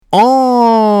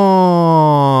On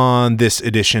this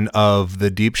edition of The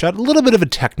Deep Shot, a little bit of a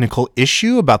technical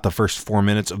issue about the first 4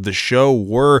 minutes of the show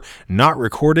were not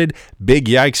recorded. Big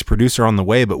yikes, producer on the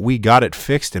way, but we got it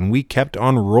fixed and we kept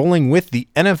on rolling with the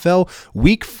NFL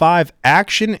Week 5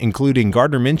 action, including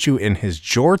Gardner Minshew and his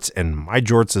jorts and my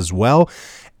jorts as well.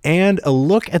 And a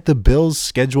look at the Bills'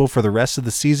 schedule for the rest of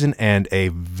the season and a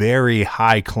very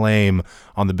high claim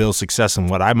on the Bills' success and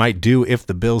what I might do if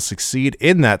the Bills succeed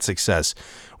in that success.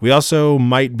 We also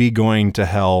might be going to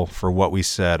hell for what we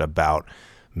said about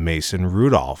Mason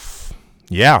Rudolph.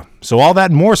 Yeah, so all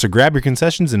that and more. So grab your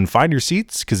concessions and find your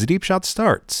seats because the Deep Shot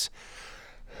starts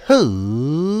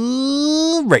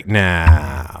right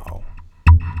now.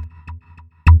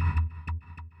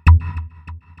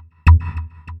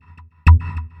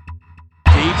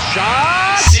 Deep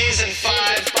Shot! Season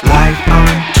 5. Live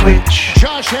on Twitch.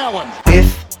 Josh Allen.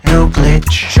 With no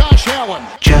glitch. Josh Allen.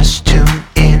 Just tune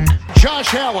in.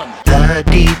 Josh Allen. The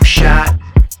Deep Shot.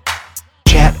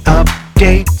 Chat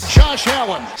updates. Josh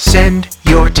Allen. Send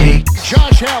your takes.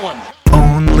 Josh Allen.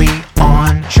 Only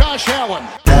on Josh Allen.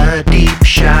 The Deep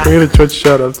Shot. We had a Twitch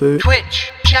chat update.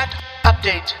 Twitch chat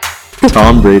update.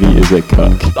 Tom Brady is a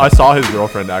cuck. I saw his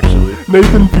girlfriend actually.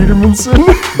 Nathan Petermanson.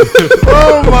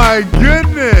 Oh my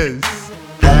goodness!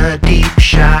 The Deep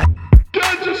Shot.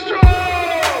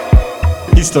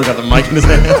 He's still got the mic in his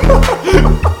hand.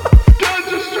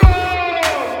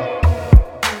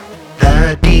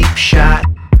 The Deep Shot.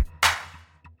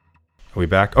 Are we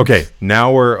back? Okay,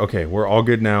 now we're all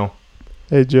good now.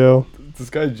 Hey Joe.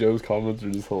 This guy Joe's comments are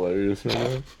just hilarious right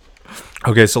now.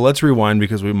 Okay, so let's rewind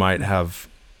because we might have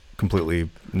completely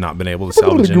not been able to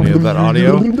salvage any of that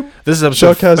audio. This is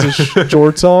episode Chuck has his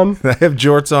jorts on. I have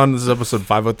jorts on. This is episode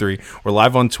 503. We're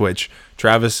live on Twitch.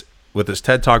 Travis with his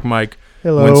TED Talk mic.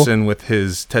 Hello. Winston with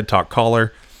his TED Talk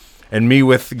collar. And me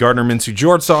with Gardner Minshew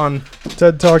jorts on.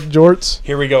 TED Talk jorts.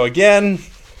 Here we go again.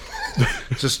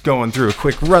 Just going through a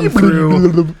quick run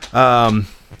through.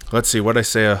 Let's see what I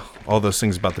say. All those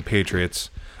things about the Patriots.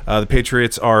 The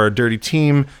Patriots are a dirty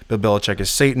team. Bill Belichick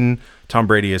is Satan. Tom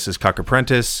Brady is his cock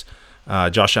apprentice.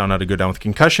 Josh Allen had to go down with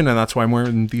concussion, and that's why I'm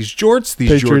wearing these jorts. These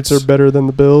Patriots jorts are better than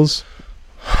the Bills.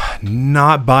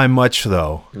 Not by much,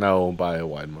 though. No, by a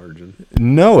wide margin.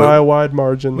 No, By a wide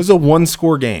margin. it was a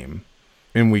one-score game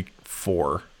in Week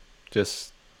 4.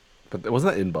 But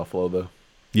wasn't that in Buffalo though?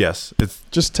 Yes,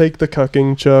 Just take the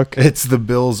cucking, Chuck. it's the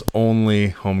Bills' only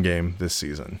home game this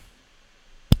season.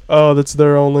 Oh, that's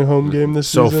their only home game this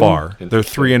So season? far, they're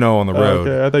 3-0 on the road.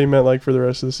 Okay, I thought you meant like for the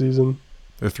rest of the season.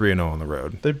 They're 3-0 on the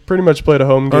road. They pretty much played a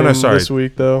home game this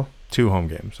week, though. 2 home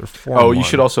games. Or 4. Oh, you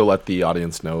should also let the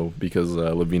audience know because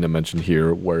Lavina mentioned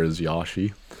here where is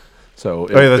Yashi. So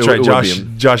Oh yeah, that's right.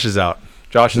 Josh is out.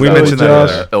 Josh is We out mentioned with that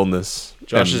earlier. illness.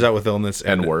 Josh is out with illness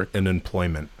and work and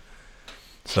employment.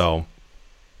 So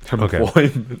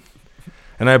employment.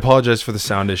 And I apologize for the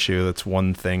sound issue. That's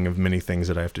one thing of many things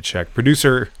that I have to check.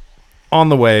 Producer on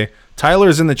the way.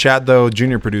 Tyler's in the chat though,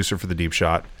 junior producer for the Deep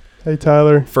Shot. Hey,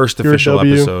 Tyler. First official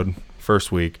episode,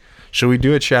 first week. Should we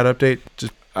do a chat update?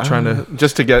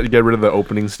 Just to get rid of the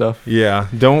opening stuff. Yeah,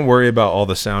 don't worry about all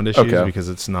the sound issues Okay. because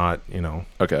it's not,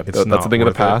 Okay, it's that's not a thing of the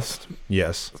worth it. past.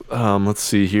 Yes. Let's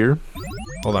see here.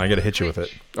 Hold on, I gotta hit you with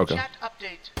it. Okay.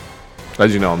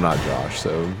 As you know, I'm not Josh,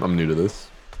 so I'm new to this.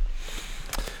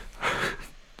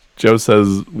 Joe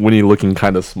says Winnie looking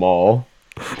kind of small.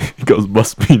 He goes,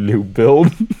 must be new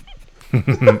build.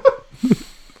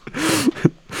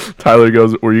 Tyler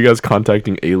goes, were you guys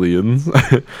contacting aliens?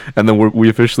 And then we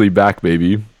officially back,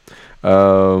 baby.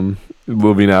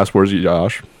 Levine asks, where's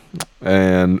Josh?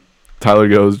 And Tyler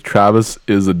goes, Travis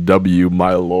is a W,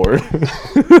 my lord.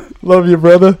 Love you,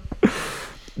 brother.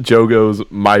 Joe goes,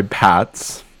 my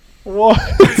Pats. What?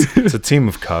 It's a team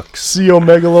of cucks.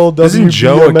 C-O-Megalol, Isn't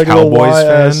Joe a Cowboys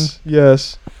fan?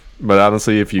 Yes. But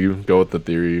honestly, if you go with the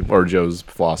theory, or Joe's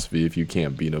philosophy, if you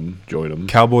can't beat him, join him.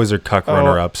 Cowboys are cuck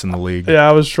runner-ups in the league. Yeah,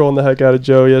 I was trolling the heck out of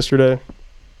Joe yesterday.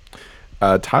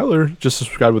 Tyler just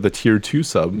subscribed with a tier 2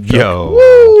 sub. Yo.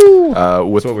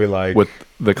 With That's what we like. With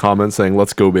the comment saying,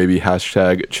 let's go, baby,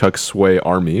 hashtag Chuck Sway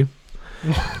Army.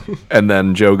 And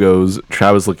then Joe goes,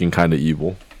 Travis looking kind of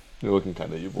evil. You're looking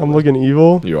kind of evil. I'm looking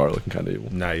evil. You are looking kind of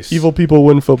evil. Nice. Evil people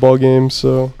win football games,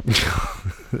 so.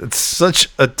 It's such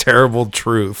a terrible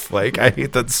truth. Like, I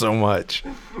hate that so much.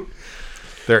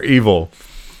 They're evil.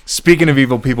 Speaking of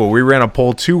evil people, we ran a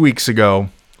poll 2 weeks ago.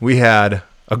 We had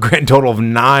a grand total of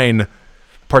 9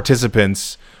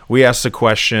 participants. We asked the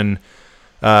question,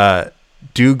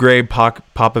 do Greg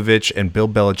Popovich and Bill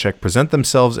Belichick present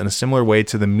themselves in a similar way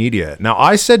to the media? Now,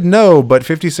 I said no, but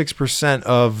 56%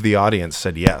 of the audience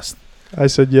said yes. I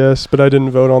said yes, but I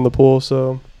didn't vote on the poll,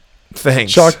 so.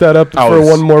 Thanks. chalk that up I for was-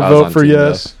 one more I was vote on for Team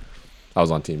yes. I was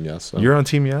on Team Yes. So. You're on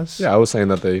Team Yes? Yeah, I was saying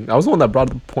that I was the one that brought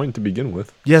the point to begin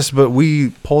with. Yes, but we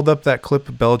pulled up that clip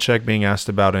of Belichick being asked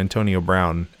about Antonio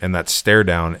Brown and that stare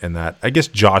down and that. I guess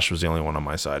Josh was the only one on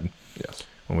my side Yes.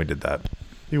 when we did that.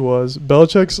 He was.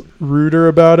 Belichick's ruder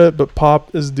about it, but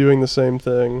Pop is doing the same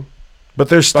thing. But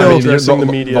there's Still still addressing the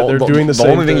media. They're doing the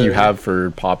same only thing you thing. have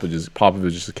for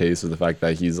Popovich's case is the fact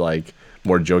that he's like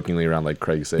more jokingly around like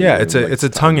Craig Saban. yeah, it's like, a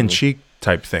tongue in cheek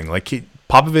type thing. Like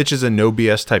Popovich is a no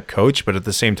BS type coach, but at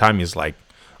the same time he's like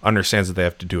understands that they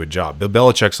have to do a job. Bill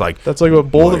Belichick's like That's like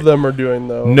what both of them are doing,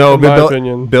 though. no, in my Bill,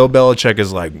 opinion. Bill Belichick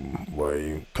is like, why are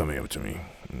you coming up to me?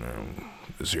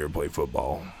 Just here to play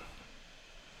football.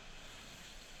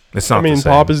 It's not. I mean, the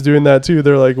same. Pop is doing that too.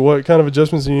 They're like, what kind of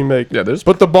adjustments do you make? Yeah, there's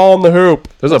Put the ball in the hoop.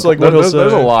 That's like what he'll there's a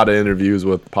say. lot of interviews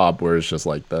with Pop where it's just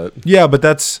like that. Yeah, but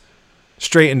that's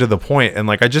straight into the point. And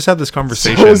like I just had this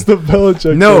conversation. So is the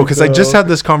Belichick No, thing, because I just though. had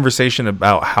this conversation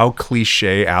about how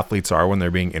cliche athletes are when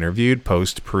they're being interviewed,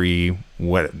 post, pre,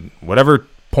 whatever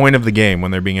point of the game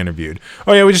when they're being interviewed.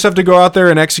 Oh yeah, we just have to go out there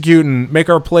and execute and make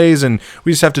our plays, and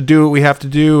we just have to do what we have to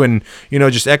do, and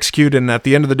just execute. And at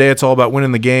the end of the day, it's all about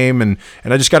winning the game. And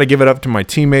I just got to give it up to my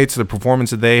teammates, the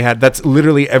performance that they had. That's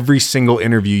literally every single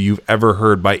interview you've ever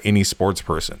heard by any sports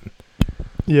person.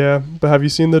 Yeah, but have you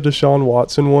seen the Deshaun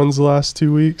Watson ones the last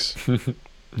 2 weeks?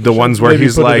 The ones where Maybe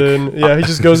he's put like, it in. Yeah, he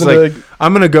just goes he's into like,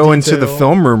 I'm gonna go into the detail.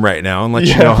 film room right now and let you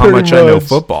Yeah, know how much I know pretty much.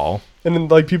 football. and then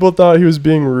like people thought he was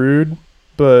being rude,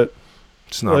 but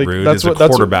It's not Like, rude. that's As a what- that's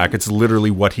what- quarterback, it's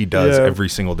literally what he does Yeah. every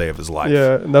single day of his life.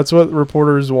 yeah, and that's what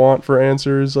reporters want for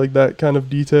answers, like that kind of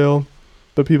detail.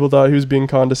 But people thought he was being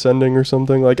condescending or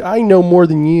something. Like, I know more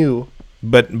than you.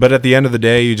 But at the end of the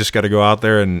day, you just got to go out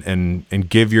there and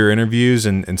give your interviews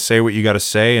and say what you got to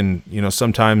say. And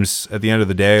sometimes at the end of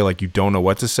the day, like you don't know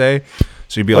what to say,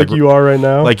 so you'd be Like you are right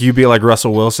now. like you be like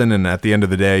Russell Wilson, and at the end of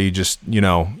the day, you just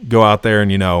go out there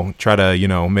and try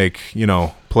to make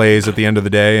plays at the end of the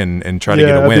day and try to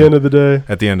get a win. At the end of the day.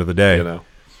 At the end of the day, You know,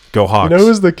 go Hawks. You know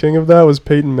who's the king of that was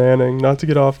Peyton Manning. Not to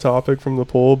get off topic from the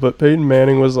poll, but Peyton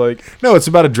Manning was like, No, it's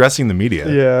about addressing the media.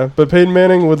 yeah. But Peyton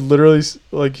Manning would literally,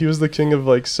 like, he was the king of,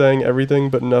 like, saying everything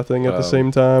but nothing at the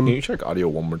same can you time. check audio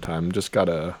one more time? Just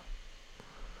gotta.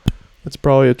 It's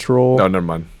probably a troll. No, never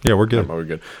mind. Yeah, we're Never good. mind,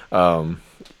 we're good.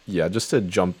 Yeah, just to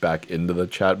jump back into the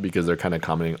chat because they're kind of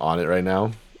commenting on it right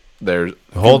now. There's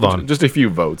Hold on. just a few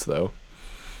votes though.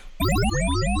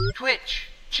 Twitch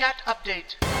chat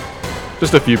update.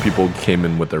 Just a few people came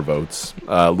in with their votes.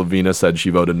 Lavina said she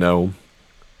voted no.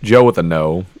 Joe with a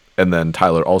no, and then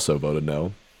Tyler also voted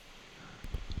no.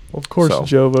 Of course, So-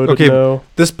 Joe voted Okay, no.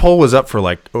 this poll was up for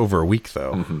like over a week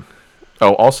though.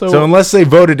 Oh, also, So unless they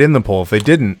voted in the poll, if they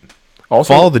didn't,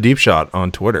 also, follow the Deep Shot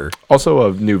on Twitter. also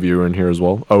a new viewer in here as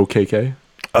well. OKK.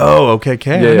 Oh,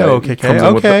 OKK. I know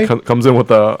OKK. Comes in with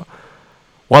the.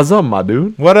 What's up, my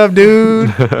dude? What up, dude?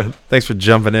 Thanks for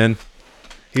jumping in.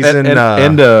 He's And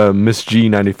in. Miss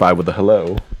G95 with a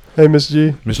hello. Hey, Miss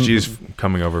G. Miss G's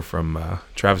coming over from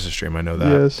Travis's stream. I know that.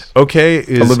 Yes. OK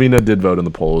is Lavina did vote in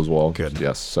the poll as well. Good.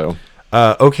 Yes. So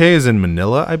OK is in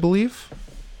Manila, I believe.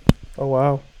 Oh,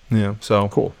 wow. Yeah. So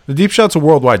cool. The Deep Shot's a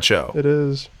worldwide show. It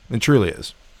is. It truly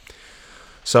is.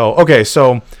 So okay,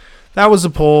 so that was a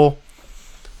poll.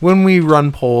 When we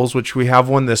run polls, which we have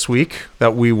one this week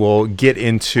that we will get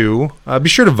into, be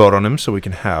sure to vote on them so we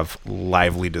can have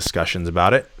lively discussions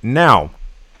about it. Now,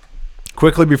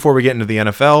 quickly before we get into the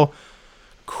NFL,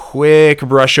 quick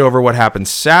brush over what happened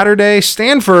Saturday.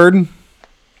 Stanford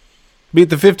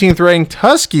beat the 15th ranked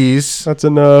Huskies. That's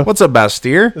enough. What's up,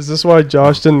 Bastier? Is this why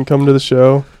Josh didn't come to the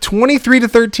show?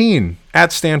 23-13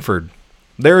 at Stanford.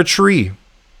 They're a tree.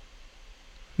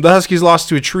 The Huskies lost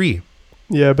to a tree.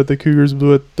 Yeah, but the Cougars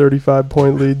blew a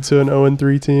 35-point lead to an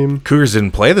 0-3 team. Cougars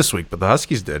didn't play this week, but the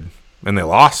Huskies did, and they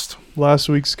lost. Last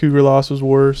week's Cougar loss was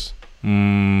worse.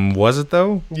 Was it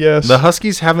though? Yes. The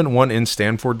Huskies haven't won in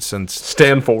Stanford since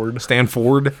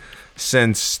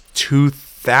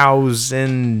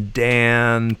 2000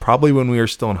 and probably when we were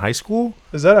still in high school.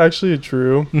 Is that actually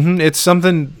true? It's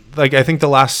something like I think the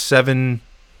last 7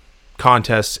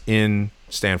 contests in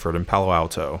Stanford and Palo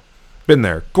Alto. Been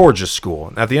there, gorgeous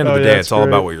school. At the end of the day, it's it's all great.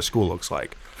 about what your school looks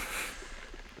like.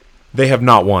 They have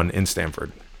not won in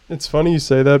Stanford. It's funny you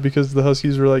say that because the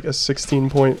Huskies were like a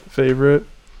 16-point favorite.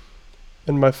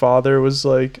 And my father was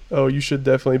like, oh, you should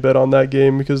definitely bet on that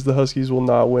game because the Huskies will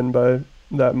not win by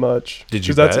that much. Did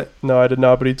you 'Cause bet? No, I did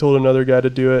not, but he told another guy to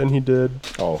do it, and he did.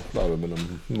 Oh, that would have been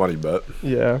a money bet.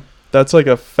 Yeah. That's like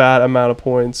a fat amount of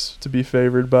points to be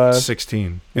favored by.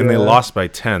 16, and they Yeah. lost by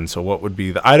 10. So what would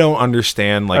be the? I don't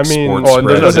understand like I mean, sports Oh, and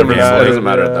spreads. it doesn't and matter. It like- doesn't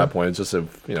matter at Yeah. that point. It's just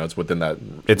if it's within that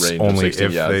It's range only of 16.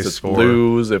 if Yeah, they if it's score.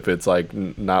 lose, if it's like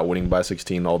not winning by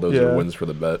 16, all those Yeah. are wins for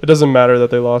the bet. It doesn't matter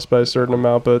that they lost by a certain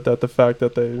amount, but that the fact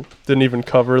that they didn't even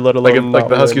cover, let alone Like if not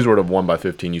the Huskies win. were to have won by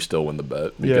 15, you still win the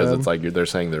bet because Yeah. it's like they're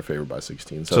saying they're favored by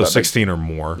 16. So that makes- 16 or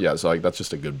more. yeah, so like that's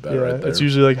just a good bet Yeah, right there. it's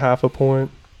usually like half a point,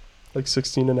 like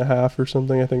 16 and a half or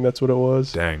something. I think that's what it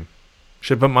was. Dang,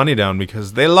 should put money down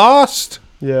because they lost.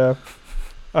 Yeah.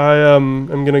 I am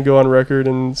going to go on record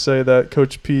and say that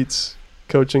Coach Pete's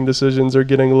coaching decisions are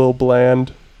getting a little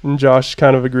bland. And Josh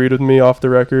kind of agreed with me off the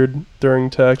record during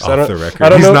text. Off the record, I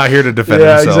don't he's know. not here to defend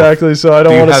Yeah, himself. exactly. So I Do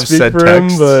don't you want to have speak said for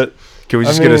texts? him, but Can we I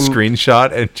just get a mean-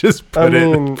 screenshot and just I put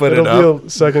mean, it it'll up? be a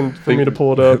second for me to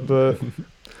pull it up, but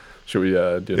Should we do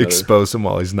another? Expose him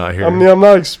while he's not here. I mean, I'm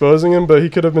not exposing him, but he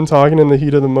could have been talking in the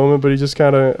heat of the moment, but he just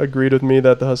kind of agreed with me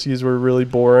that the Huskies were really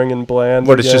boring and bland.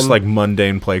 But it's just again. like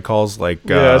mundane play calls, like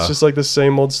Yeah, it's just like the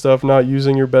same old stuff, not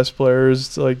using your best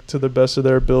players like to the best of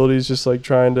their abilities, just like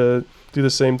trying to do the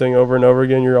same thing over and over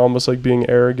again. You're almost like being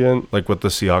arrogant. like what the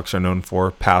Seahawks are known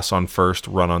for: pass on first,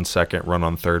 run on second, run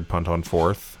on third, punt on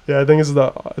fourth. Yeah, I think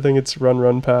it's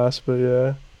run pass, but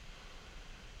yeah.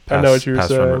 I know what you were pass,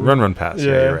 saying. Run, pass.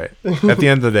 Yeah, Yeah. you're right. At the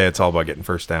end of the day, it's all about getting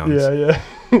first downs. Yeah.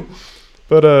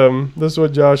 But this is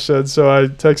what Josh said. So I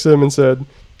texted him and said,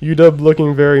 UW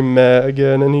looking very meh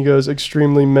again, and he goes,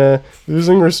 extremely meh.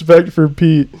 Losing respect for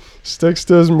Pete. Sticks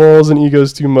to his morals and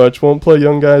egos too much. Won't play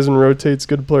young guys and rotates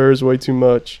good players way too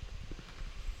much.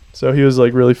 So he was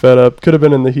like really fed up. Could have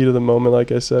been in the heat of the moment, like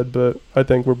I said, but I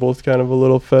think we're both kind of a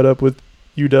little fed up with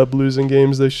UW losing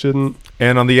games they shouldn't.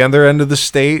 And on the other end of the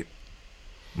state,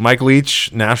 Mike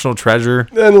Leach, national treasure.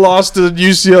 And lost to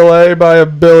UCLA by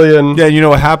 1 billion. Yeah, you know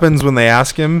what happens when they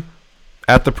ask him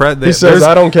at the press? He says,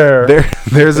 I don't care.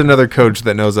 There's another coach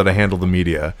that knows how to handle the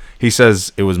media. He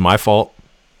says, it was my fault.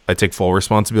 I take full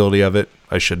responsibility of it.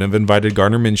 I shouldn't have invited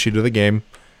Gardner Minshew to the game.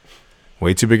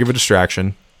 Way too big of a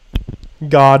distraction.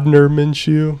 Gardner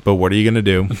Minshew. But what are you going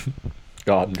to do?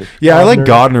 God. Yeah, I like Gardner.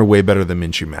 Gardner way better than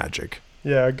Minshew Magic.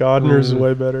 Yeah, Gardner's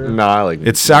way better. Nah, I like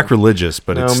It's sacrilegious,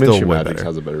 but it's still Minshew way Magic better.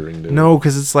 has a better ring to it. No,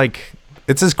 because it's like,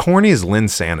 it's as corny as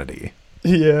Linsanity.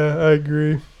 Yeah, I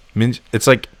agree. It's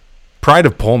like Pride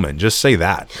of Pullman. Just say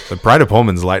that. The Pride of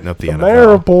Pullman's lighting up the NFL. Mayor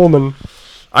of Pullman.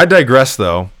 I digress,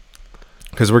 though,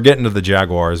 because we're getting to the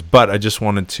Jaguars, but I just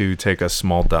wanted to take a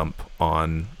small dump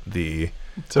on the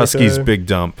It's Huskies' okay. big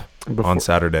dump on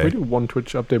Saturday. Can we do one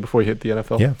Twitch update before we hit the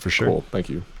NFL? Yeah, for sure. Cool, thank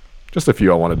you. Just a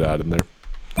few I wanted to add in there.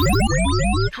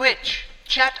 Twitch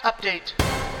chat update.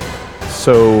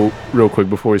 So, real quick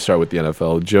before we start with the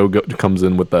NFL, Joe comes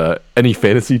in with any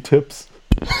fantasy tips.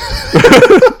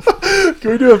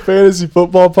 Can we do a fantasy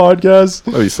football podcast?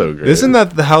 That'd be so great. Isn't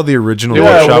that how the original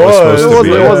Yeah, shot it was was. supposed It to wasn't,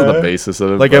 be? it wasn't Yeah. the basis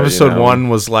of it. Like but, episode 1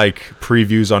 was like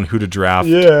previews on who to draft.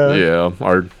 Yeah. Yeah,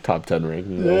 our top 10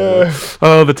 ranking. Yeah.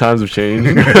 Oh, the times have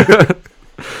changed.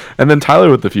 And then Tyler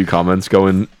with a few comments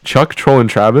going, Chuck trolling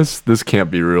Travis? This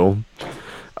can't be real.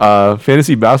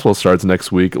 Fantasy basketball starts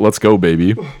next week. Let's go,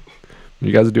 baby.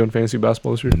 You guys are doing fantasy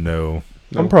basketball this year? No.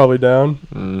 I'm probably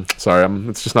down. Sorry,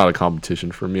 it's just not a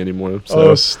competition for me anymore. So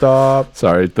Oh, stop.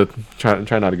 sorry.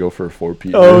 Try not to go for a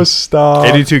 4P. Oh, stop.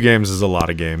 82 games is a lot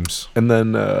of games. And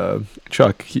then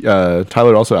Chuck,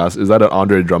 Tyler also asked, is that an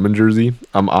Andre Drummond jersey?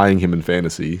 I'm eyeing him in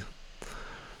fantasy.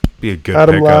 Be a good Had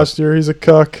him pickup. last year. He's a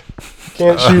cuck.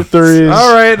 Can't shoot threes.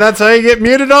 All right, that's how you get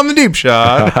muted on the deep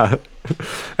shot.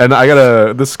 And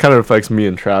this kind of reflects me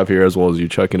and Trav here as well as you,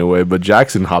 Chuck, in a way, but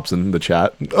Jackson hops in the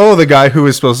chat. Oh, the guy who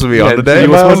was supposed to be on today? He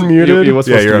was Am I supposed unmuted? he was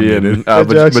Yeah, supposed you're to be in. unmuted. Hi,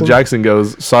 But Jackson. Jackson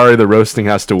goes, sorry, the roasting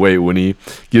has to wait when he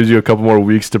gives you a couple more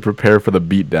weeks to prepare for the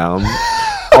beatdown.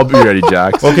 I'll be ready,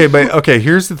 Jax. Okay,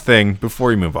 here's the thing before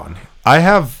we move on. I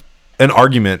have an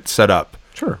argument set up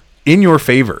Sure. in your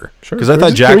favor. Sure. Because I Can we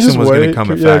thought just- can we Jackson just was going to wait?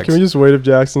 come at Yeah, facts. can we just wait if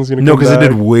Jackson's going to No, come because I back?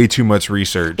 did way too much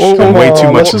research Well, and come way on, too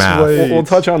let's much just math. wait. We'll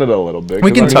touch on it a little bit.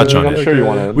 We 'cause can I'm touch on I'm it. sure you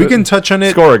want to. We can touch on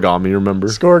it. Scoregami, remember?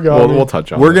 Scoregami. We'll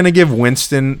touch on We're it. going to give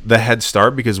Winston the head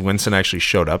start because Winston actually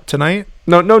showed up tonight.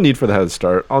 No need for the head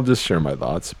start. I'll just share my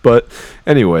thoughts. But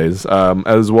anyways,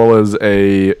 as well as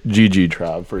a GG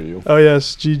Trav for you. Oh,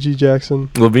 yes. GG Jackson.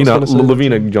 Lavina I was gonna say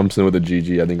Lavina jumps in with a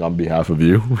GG, I think, on behalf of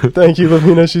you. Thank you,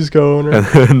 Lavina. She's co-owner.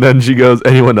 And then she goes,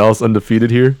 anyone else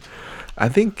undefeated here? I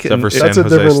think Except for That's San a Jose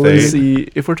different State. league. see,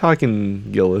 if we're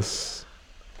talking Gillis,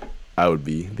 I would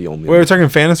be the only Wait, are we talking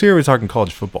fantasy or are we talking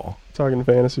college football? Talking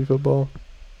fantasy football.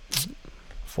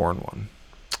 4-1.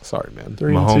 Sorry, man.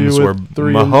 3-2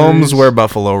 Mahomes injuries. where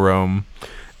Buffalo roam.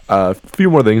 A few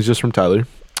more things just from Tyler.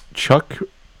 Chuck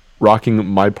rocking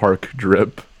My Park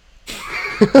drip.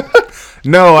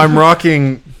 No, I'm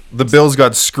rocking the Bills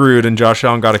got screwed and Josh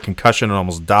Allen got a concussion and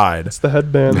almost died. It's the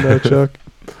headband there, Chuck.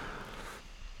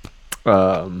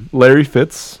 Larry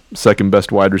Fitz, second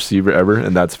best wide receiver ever,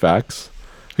 and that's facts.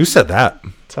 Who said that?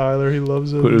 Tyler, he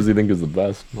loves Who him. does he think is the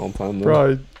best all time? Though?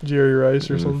 Probably Jerry Rice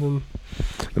or something.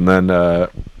 And then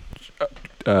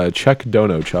check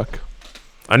Dono Chuck.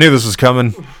 I knew this was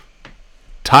coming.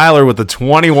 Tyler with the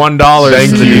 $21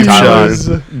 Thank for the you, deep Tyler.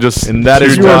 shot. Just And that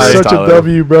is You are why such Tyler. a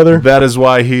W, brother. that is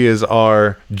why he is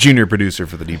our junior producer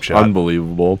for the deep shot.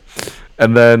 Unbelievable.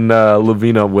 And then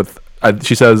Lavina with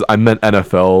she says I meant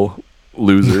NFL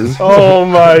losers. Oh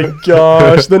my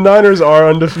gosh, the Niners are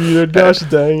undefeated. Gosh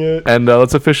dang it! And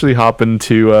let's officially hop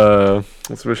into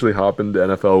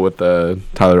NFL with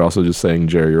Tyler also just saying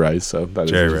Jerry Rice. So that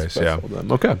Jerry is Rice, just yeah. of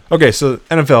them. Okay. Okay, so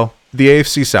NFL, the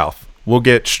AFC South. We'll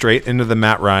get straight into the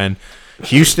Matt Ryan.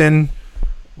 Houston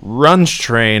runs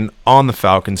train on the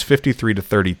Falcons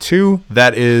 53-32.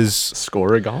 That is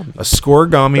Scorigami. a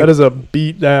scoregami. That is a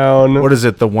beatdown. What is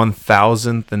it, the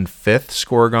 1005th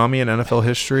scoregami in NFL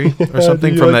history or Yeah,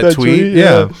 something do you from like that that tweet? tweet?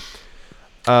 Yeah.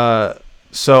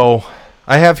 So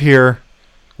I have here,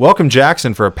 welcome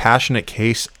Jackson for a passionate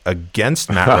case against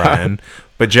Matt Ryan,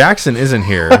 but Jackson isn't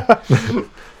here.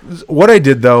 What I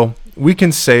did, though, we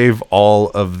can save all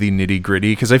of the nitty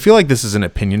gritty because I feel like this is an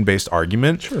opinion based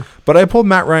argument. Sure. But I pulled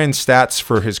Matt Ryan's stats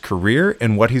for his career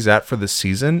and what he's at for the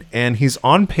season, and he's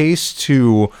on pace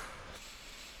to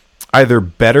either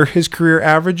better his career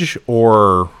average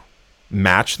or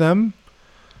match them.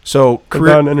 So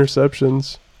career About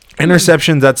interceptions.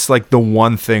 interceptions, that's like the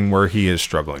one thing where he is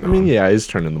struggling. I mean, on. yeah, he's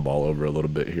turning the ball over a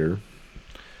little bit here.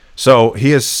 So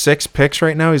he has 6 picks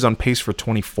right now. He's on pace for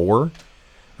 24.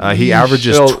 He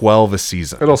averages It'll- 12 a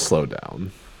season. It'll slow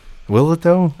down. Will it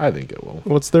though? I think it will.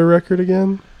 What's their record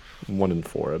again?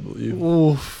 1-4, I believe.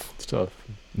 Oof. It's tough.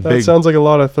 That sounds like a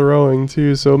lot of throwing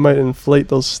too, so it might inflate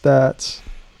those stats.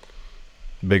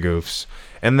 Big oofs.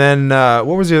 And then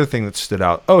what was the other thing that stood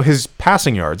out? Oh, his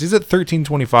passing yards. He's at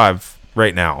 1325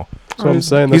 right now. That's what I'm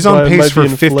saying. He's That's why on it pace might for be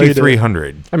inflated.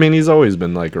 5,300. I mean, he's always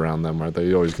been like around them, right?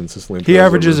 He always consistently. He throws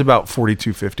averages over. about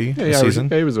 4,250 a season.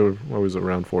 He was always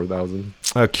around 4,000.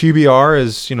 QBR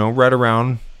is,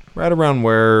 right around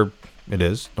where it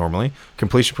is normally.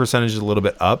 Completion percentage is a little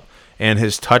bit up, and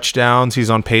his touchdowns, he's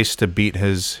on pace to beat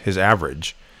his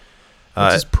average.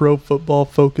 What's his pro football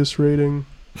focus rating?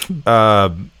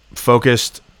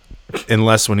 Focused,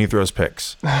 unless when he throws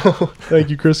picks. Thank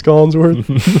you, Chris Collinsworth.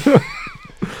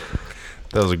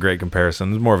 That was a great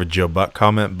comparison. It's more of a Joe Buck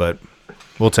comment, but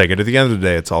we'll take it. At the end of the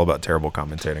day, it's all about terrible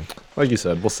commentating. Like you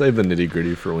said, we'll save the nitty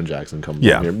gritty for when Jackson comes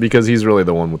Yeah. in here because he's really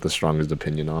the one with the strongest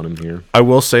opinion on him here. I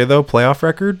will say though, playoff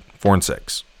record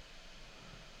 4-6.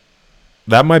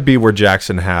 That might be where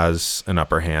Jackson has an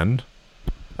upper hand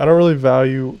I don't really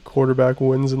value quarterback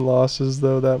wins and losses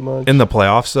though that much. in the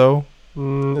playoffs. Though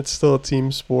It's still a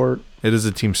team sport. it is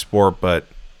a team sport, but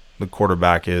the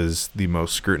quarterback is the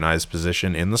most scrutinized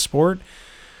position in the sport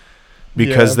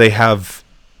because Yeah. they have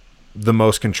the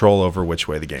most control over which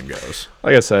way the game goes.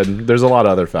 Like I said, there's a lot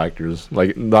of other factors.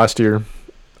 Like last year,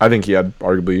 I think he had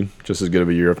arguably just as good of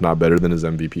a year, if not better, than his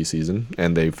MVP season.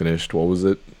 And they finished, what was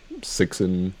it? 6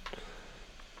 and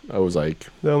I was like,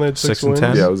 They only had 6 six and wins.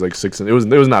 10? yeah, it was like 6 and it was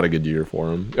not a good year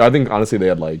for him. I think honestly they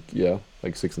had like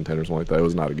 6 and 10 or something like that. It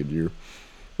was not a good year.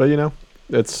 But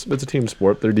it's a team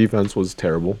sport. Their defense was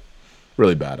terrible.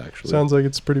 Really bad actually. Sounds like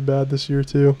it's pretty bad this year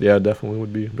too. Yeah, definitely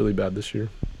would be really bad this year.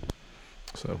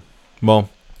 So Well,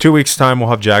 2 weeks' time, we'll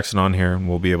have Jackson on here, and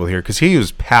we'll be able to hear because he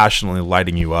was passionately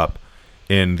lighting you up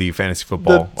in the fantasy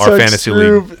football, The our text fantasy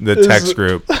group league, the is- text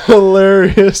group.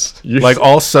 Hilarious. Like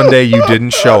all Sunday, you didn't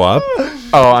show up,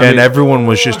 I and everyone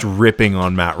was just ripping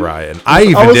on Matt Ryan. I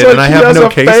even I was did, like, and I he have has no a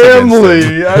case against him.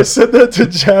 family. I said that to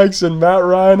Jackson. Matt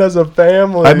Ryan has a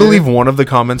family. I believe one of the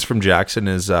comments from Jackson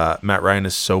is Matt Ryan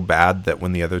is so bad that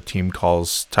when the other team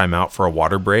calls timeout for a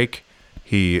water break,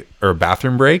 or a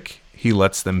bathroom break, he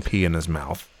lets them pee in his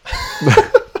mouth.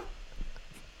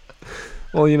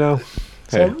 well,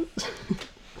 hey.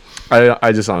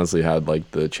 I just honestly had like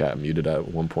the chat muted at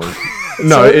one point.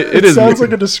 No, it is. Sounds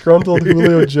like a disgruntled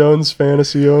Julio Jones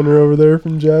fantasy owner over there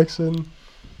from Jackson.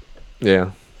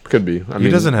 Yeah, could be. I mean, He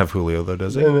doesn't have Julio though,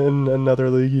 does he? In another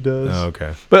league, he does. Oh,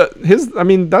 okay. But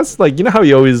that's like, how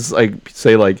you always like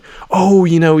say like, oh,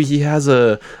 he has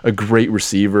a great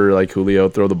receiver like Julio,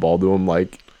 throw the ball to him.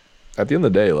 Like, At the end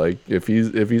of the day, like if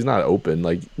he's not open,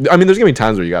 like I mean, there's gonna be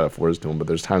times where you gotta force to him, but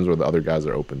there's times where the other guys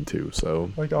are open too.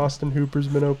 So like Austin Hooper's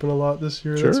been open a lot this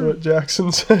year. Sure. That's what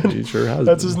Jackson said. he sure has.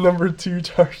 That's been. his number 2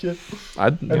 target.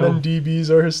 And then DBs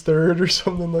are his 3rd or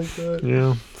something like that.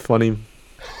 Yeah, funny,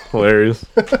 hilarious.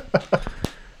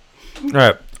 All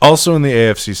right. Also in the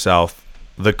AFC South,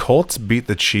 the Colts beat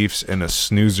the Chiefs in a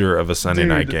snoozer of a Sunday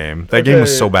night game. That game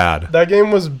was so bad. That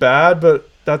game was bad, but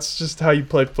that's just how you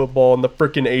played football in the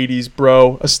freaking 80s,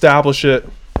 bro. Establish it.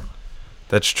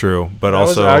 That's true, but That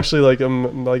also was actually like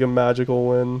a magical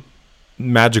win.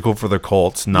 magical for the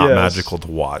Colts, not Yes. magical to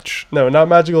watch. No, not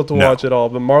magical to No. watch at all.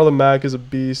 But Marlon Mack is a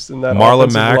beast, and that Marlon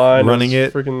offensive Mack line running is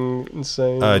it. freaking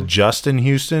insane. Justin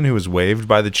Houston, who was waived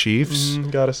by the Chiefs,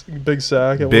 Got a big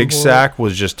sack. At big one point. sack,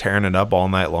 was just tearing it up all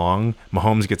night long.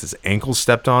 Mahomes gets his ankle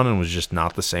stepped on and was just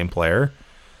not the same player.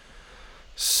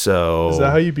 So Is that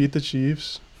how you beat the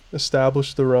Chiefs?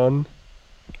 Establish the run.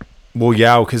 well,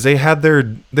 yeah, because they had their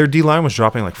D line was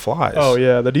dropping like flies. Oh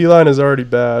yeah, the D line is already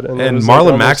bad, and, it and was, like, Marlon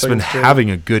almost Mack's been second string. having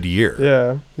a good year.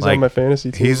 Yeah, he's Like, on my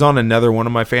fantasy team. He's on another one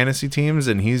of my fantasy teams,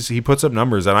 and he puts up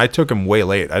numbers. And I took him way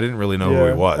late. I didn't really know who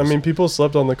he was. I mean, people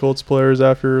slept on the Colts players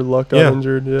after Luck got Yeah.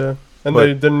 injured. Yeah, and But-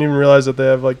 they didn't even realize that they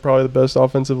have like probably the best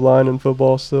offensive line in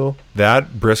football still.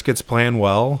 that Brisket's playing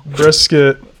well.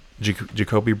 Brisket.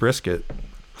 Jacoby Brisket.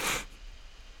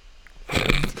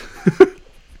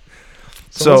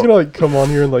 Someone's So gonna like come on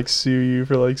here and like sue you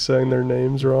for like saying their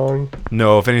names wrong.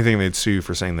 no, if anything, they'd sue you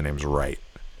for saying the name's right,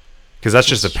 because that's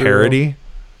just That's a true. parody.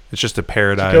 It's just a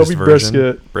parodized Jacoby version.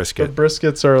 Brisket. Brisket. But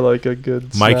briskets are like a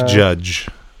good Mike snack. Judge.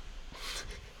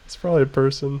 It's probably a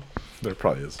person. There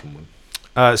probably is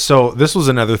someone. So this was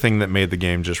another thing that made the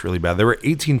game just really bad. There were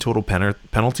 18 total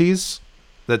penalties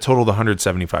that totaled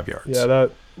 175 yards. Yeah,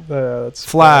 that's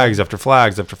Flags after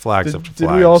flags after flags Did, after did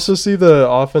flags. we also see the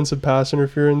offensive pass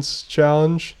interference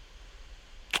challenge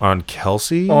on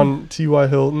Kelsey? on T.Y.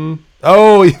 Hilton?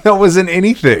 Oh, that wasn't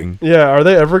anything. Yeah, are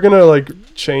they ever gonna like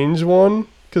change one?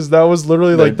 Because that was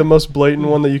literally like the most blatant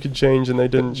one that you could change, and they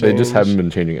didn't change. They just haven't been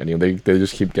changing any. They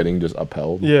just keep getting just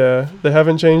upheld. Yeah, they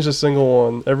haven't changed a single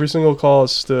one. Every single call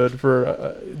has stood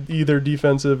for either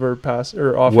defensive or pass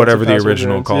or offensive. Whatever the pass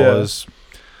original interference. call Yeah. is.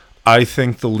 I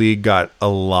think the league got a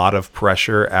lot of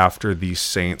pressure after the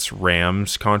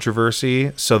Saints-Rams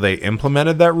controversy, so they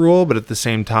implemented that rule, but at the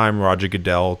same time, Roger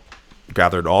Goodell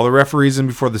gathered all the referees in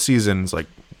before the season. It's like,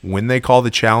 when they call the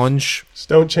challenge, Just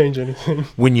don't change anything.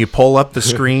 when you pull up the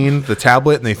screen, the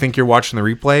tablet, and they think you're watching the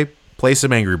replay, play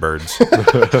some Angry Birds.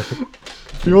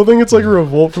 People think it's like a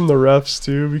revolt from the refs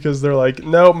too, because they're like,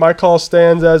 "No, my call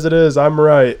stands as it is. I'm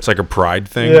right." It's like a pride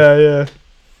thing. Yeah.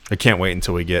 I can't wait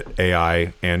until we get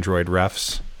AI Android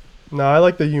refs. No, I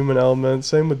like the human element.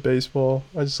 Same with baseball.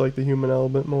 I just like the human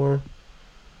element more.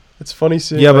 It's funny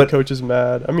seeing Yeah, like, but- coaches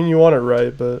mad. I mean, you want it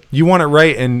right, but You want it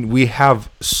right, and we have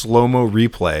slow-mo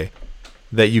replay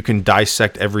that you can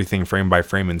dissect everything frame by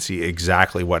frame and see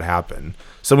exactly what happened.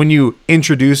 So when you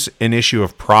introduce an issue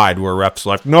of pride where refs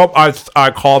like, nope, I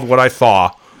called what I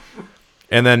saw,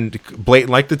 and then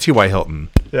blatant, like the T.Y. Hilton.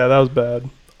 yeah, that was bad.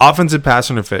 Offensive pass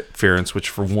interference, which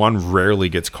for one rarely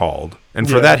gets called. And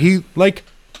for Yeah. that,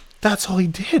 that's all he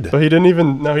did. But he didn't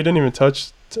even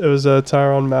touch. It was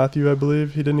Tyrann Mathieu, I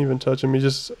believe. He didn't even touch him. He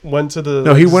just went to the.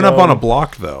 No, he went up on a zone.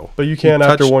 block, though. But you can He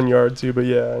after touched- 1 yard too. But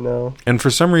yeah, I know. And for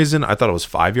some reason, I thought it was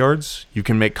 5 yards. You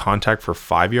can make contact for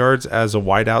 5 yards as a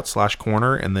wideout /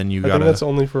 corner, and then you I think gotta. that's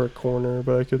only for a corner,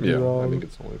 but I could be Yeah, wrong. I think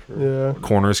it's only for. Yeah,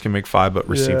 Corners can make 5, but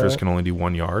receivers Yeah. can only do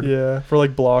 1 yard. yeah, for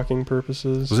like blocking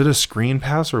purposes. Was it a screen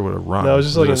pass or would it run? No, it was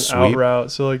just like it an a sweep? out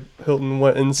route. So like Hilton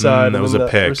went inside, that and was then a the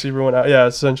pick. receiver went out. Yeah,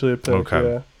 it's essentially a pick.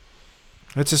 Okay. Yeah.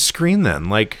 It's a screen then.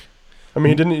 Like, I mean,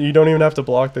 he didn't. You don't even have to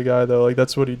block the guy though. Like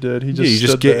that's what he did. He Yeah, just you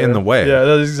just stood get in there. the way. Yeah,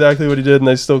 that's exactly what he did, and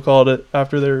they still called it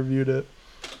after they reviewed it.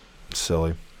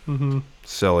 silly. hmm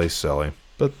Silly.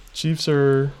 But Chiefs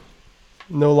are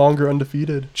no longer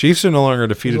undefeated. Chiefs are no longer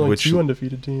There's defeated, only which 2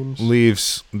 undefeated teams.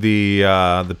 leaves the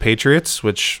Patriots,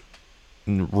 which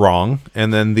wrong,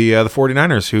 and then the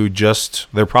 49ers, who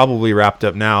they're probably wrapped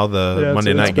up now, the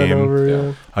Monday night been game over,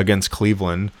 yeah. against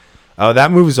Cleveland.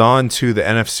 That moves on to the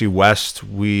NFC West.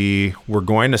 We were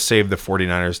going to save the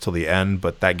 49ers till the end,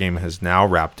 but that game has now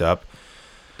wrapped up.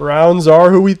 Browns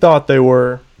are who we thought they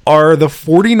were. Are the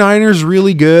 49ers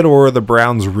really good or are the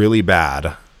Browns really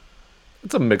bad?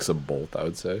 It's a mix of both, I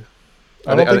would say.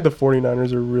 I don't think the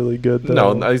 49ers are really good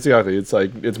though. No, exactly. It's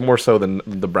like it's more so than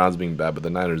the Browns being bad, but the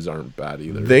Niners aren't bad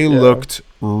either. They looked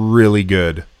really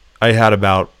good. I had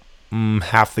about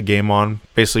half the game on,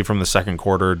 basically from the second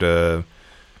quarter to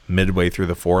midway through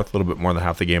the fourth, a little bit more than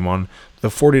half the game on. The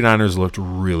 49ers looked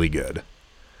really good.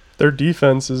 Their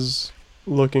defense is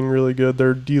looking really good.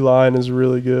 Their D-line is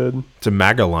really good. It's a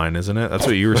MAGA line, isn't it? That's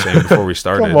what you were saying before we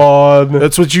started. Come on.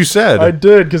 That's what you said. I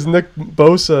did, because Nick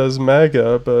Bosa is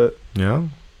MAGA, but... Yeah.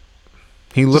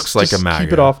 He looks like a MAGA.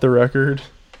 Keep it off the record.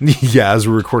 Yeah, as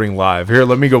we're recording live. Here,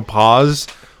 let me go pause,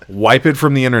 wipe it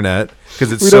from the internet,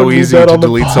 because it's We so don't need easy that to on the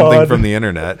delete something pod. from the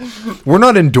internet. We're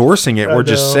not endorsing it. I We're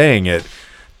just know. saying it,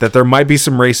 that there might be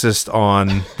some racist on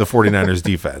the 49ers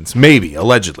defense. Maybe,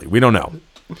 allegedly. We don't know.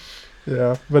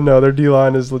 Yeah, but no, their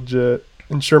D-line is legit.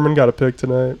 And Sherman got a pick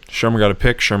tonight. Sherman got a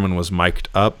pick. Sherman was mic'd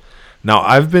up. Now,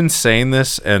 I've been saying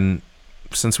this, and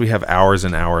since we have hours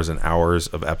and hours and hours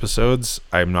of episodes,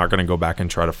 I'm not going to go back and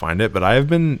try to find it, but I have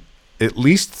been at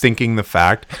least thinking the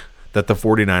fact that the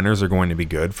 49ers are going to be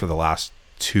good for the last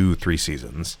 2-3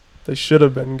 seasons. They should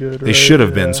have been good, right? They should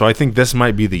have been. Yeah. So I think this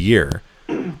might be the year.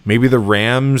 Maybe the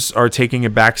Rams are taking a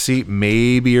backseat.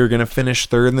 Maybe you're going to finish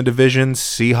third in the division.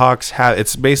 Seahawks have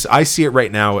I see it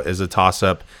right now as a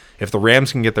toss-up. If the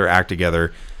Rams can get their act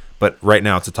together, but right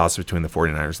now it's a toss-up between the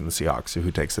 49ers and the Seahawks, so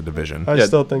who takes the division. I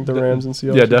still think the Rams and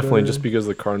Seahawks Yeah, are definitely. better. Just because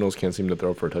the Cardinals can't seem to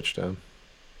throw for a touchdown.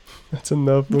 That's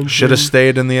enough. Should have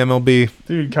stayed in the MLB.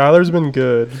 Dude, Kyler's been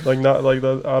good. Like not like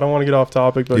the, I don't want to get off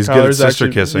topic, but He's good at Kyler's sister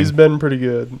actually kissing. he's been pretty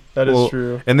good. That is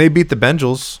true. And they beat the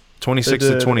Bengals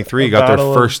 26-23. A Got their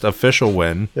battle of- first official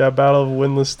win. Yeah, battle of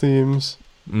winless teams.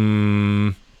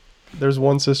 Mm, There's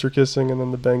one sister kissing, and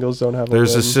then the Bengals don't have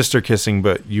there's a a win. sister kissing,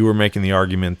 but you were making the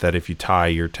argument that if you tie,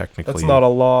 you're technically... That's not a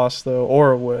loss though,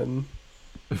 or a win.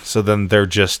 So then they're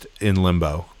just in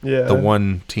limbo. Yeah, The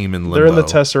one team in limbo. they're in the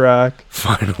Tesseract.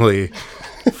 Finally.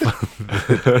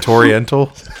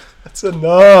 Toriental. That's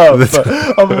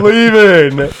enough. I'm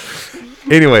leaving.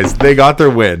 Anyways, they got their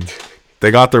win.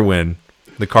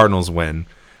 The Cardinals win.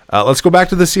 Let's go back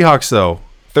to the Seahawks, though.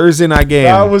 Thursday night game.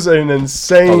 That was an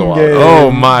insane That was a lot. game.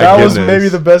 Oh, my That goodness. was maybe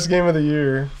the best game of the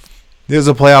year. It was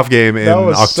a playoff game in That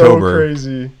was October. so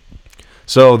crazy.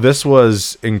 So this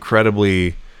was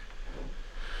incredibly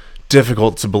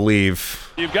difficult to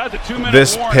believe. You've got the 2-minute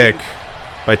This warning. pick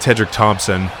by Tedrick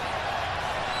Thompson.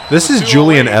 This is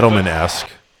Julian Edelman-esque.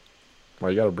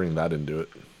 Well, you got to bring that into it.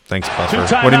 Thanks, Two Buffer.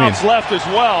 timeouts What do you mean? left as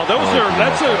well.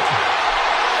 That's a.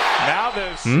 Now the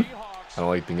Hmm? Seahawks. I don't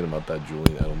like thinking about that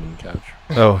Julian Edelman catch.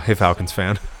 Oh, hey, Falcons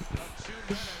fan.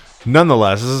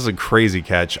 Nonetheless, this is a crazy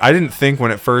catch. I didn't think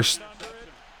when it first,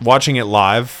 watching it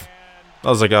live, I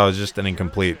was like, oh, it's just an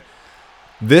incomplete.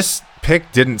 This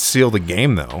pick didn't seal the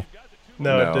game, though.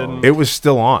 No, No. it didn't. It was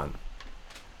still on.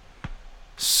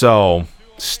 So,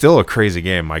 still a crazy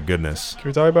game, my goodness. Can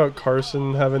we talk about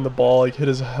Carson having the ball like hit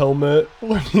his helmet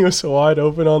when he was wide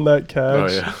open on that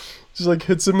catch? Oh, yeah. Just like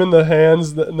hits him in the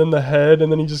hands and then the head,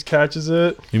 and then he just catches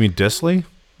it. You mean Disley?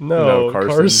 No, No,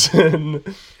 Carson.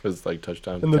 Carson. It's like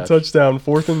touchdown. And the catch. touchdown,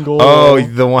 4th and goal. Oh,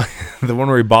 the one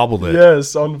where he bobbled it.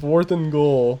 Yes, on 4th and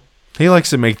goal. He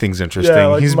likes to make things interesting. Yeah,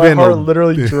 like He's my been heart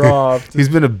literally dropped. He's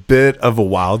been a bit of a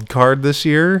wild card this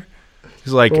year.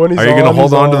 He's like, But are when you he's going to on,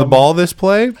 hold he's on to the on. ball this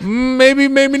play? Maybe,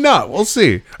 maybe not. We'll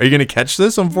see. Are you going to catch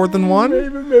this on 4th and 1?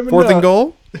 Maybe 4th and not.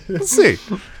 goal? Let's see.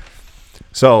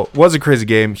 So, was a crazy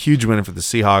game. Huge win for the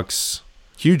Seahawks.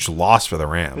 Huge loss for the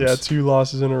Rams. Yeah, 2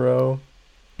 losses in a row.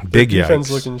 Big Defense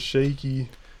yikes. looking shaky.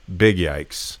 Big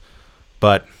yikes.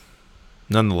 But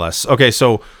nonetheless. Okay,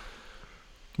 so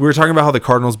we were talking about how the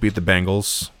Cardinals beat the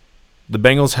Bengals. The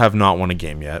Bengals have not won a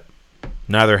game yet.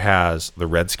 Neither has the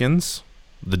Redskins,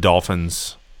 the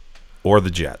Dolphins, or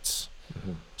the Jets.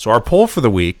 So our poll for the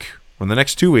week, in the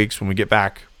next 2 weeks when we get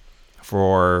back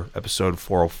for episode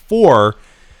 404,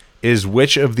 is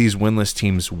which of these winless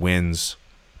teams wins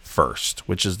first?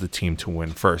 Which is the team to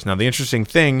win first? Now, the interesting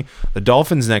thing, the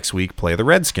Dolphins next week play the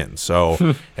Redskins.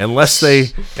 So unless they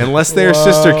are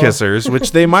sister kissers,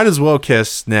 which they might as well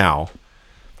kiss now,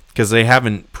 because they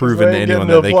haven't proven to they ain't anyone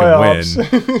getting that they to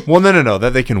can win. Well, no,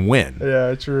 that they can win.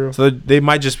 Yeah, true. So they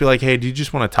might just be like, hey, do you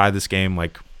just want to tie this game?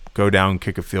 Like, go down,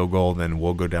 kick a field goal, then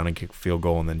we'll go down and kick a field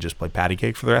goal, and then just play patty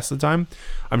cake for the rest of the time.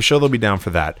 I'm sure they'll be down for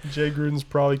that. Jay Gruden's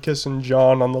probably kissing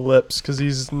John on the lips because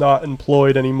he's not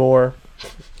employed anymore.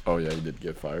 Oh, yeah, he did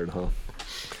get fired, huh?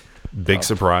 Big Tough.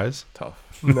 surprise. Tough.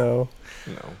 No.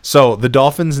 No. So the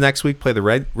Dolphins next week play the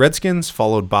Redskins,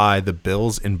 followed by the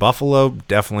Bills in Buffalo.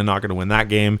 Definitely not going to win that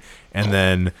game. And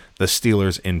then the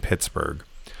Steelers in Pittsburgh.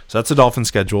 So that's the Dolphins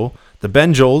schedule. The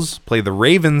Bengals play the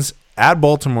Ravens at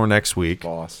Baltimore next week.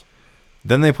 Loss.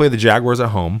 Then they play the Jaguars at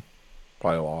home.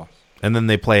 Probably loss. And then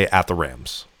they play at the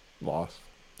Rams. Loss.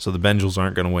 So the Bengals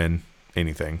aren't going to win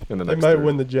anything. In the They next might three.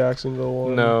 win the Jacksonville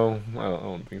one. No, I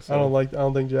don't think so. I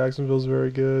don't think Jacksonville's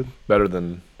very good. Better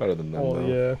than them, Oh though.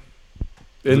 yeah.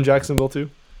 In Jacksonville, too?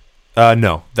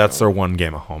 No, that's their one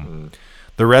game at home.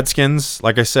 The Redskins,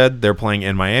 like I said, they're playing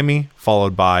in Miami,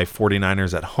 followed by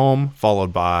 49ers at home,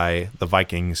 followed by the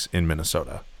Vikings in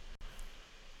Minnesota.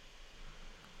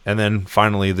 And then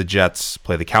finally the Jets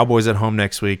play the Cowboys at home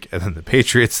next week, and then the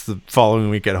Patriots the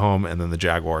following week at home, and then the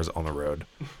Jaguars on the road.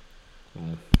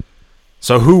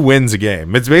 So who wins a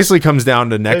game? It basically comes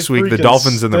down to next week, the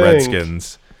Dolphins and the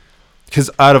Redskins. Because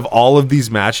out of all of these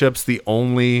matchups, the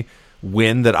only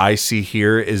win that I see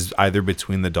here is either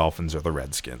between the Dolphins or the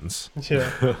Redskins.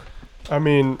 Yeah. I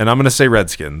mean, and I'm going to say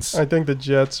Redskins. I think the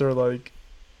Jets are like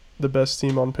the best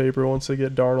team on paper once they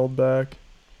get Darnold back.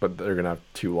 But they're going to have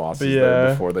 2 losses there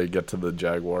before they get to the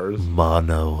Jaguars.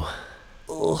 Mono.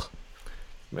 Ugh.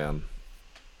 Man.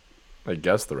 I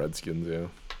guess the Redskins, yeah.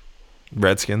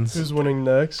 Redskins. Who's winning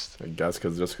next? I guess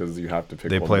because you have to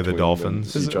pick They one play the between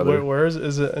Dolphins. each other. Wait, where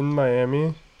is it in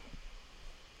Miami?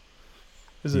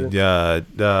 Is it?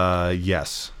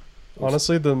 Yes.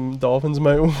 Honestly, the Dolphins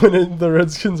might win it. The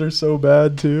Redskins are so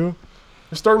bad, too.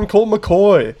 They're starting Colt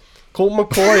McCoy. Colt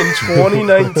McCoy in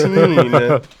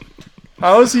 2019.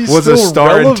 How is he was still a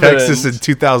star relevant? in Texas in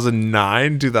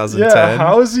 2009, 2010. Yeah,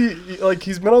 how is he... Like,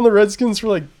 he's been on the Redskins for,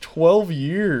 like, 12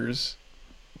 years.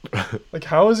 Like,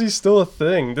 how is he still a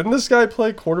thing? Didn't this guy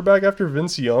play quarterback after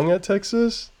Vince Young at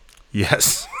Texas?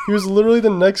 Yes. He was literally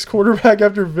the next quarterback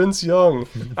after Vince Young.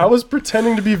 I was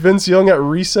pretending to be Vince Young at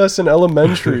recess in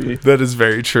elementary. That is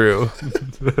very true.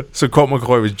 So Colt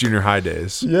McCoy was junior high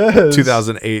days. Yes.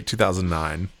 2008,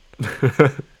 2009.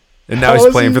 And now he's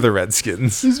playing for the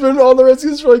Redskins. He's been on the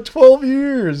Redskins for like 12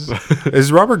 years.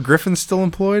 Is Robert Griffin still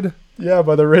employed? Yeah,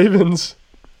 by the Ravens.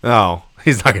 Oh,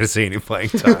 he's not going to see any playing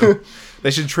time. They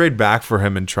should trade back for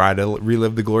him and try to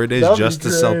relive the glory days just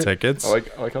to sell tickets. I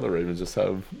like how the Ravens just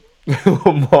have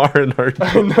Lamar and RG.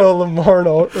 I know, Lamar and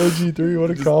RG3,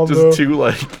 what a combo.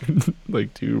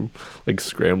 Just two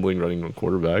scrambling running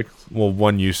quarterbacks. Well,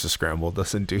 one used to scramble,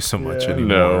 doesn't do so much anymore.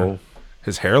 No.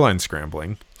 His hairline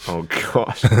scrambling. Oh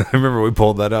gosh. I remember we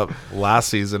pulled that up last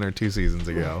season or 2 seasons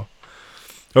ago.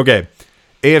 Okay.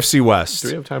 AFC West. Do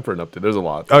we have time for an update? There's a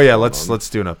lot. Oh yeah, let's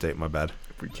do an update, my bad.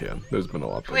 If we can. There's been a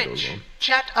lot that goes Twitch on.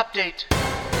 chat update.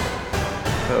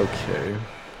 Okay.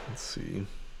 Let's see.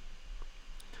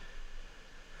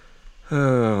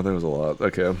 Oh, there was a lot.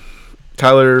 Okay.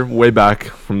 Tyler, way back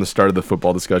from the start of the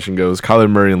football discussion, goes, Kyler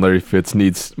Murray and Larry Fitz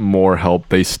needs more help.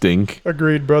 They stink.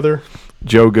 Agreed, brother.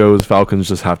 Joe goes, Falcons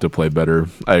just have to play better.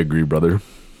 I agree, brother.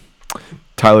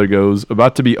 Tyler goes,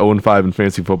 about to be 0-5 in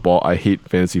fantasy football. I hate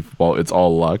fantasy football. It's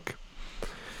all luck.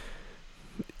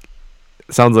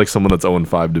 Sounds like someone that's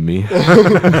 0-5 to me.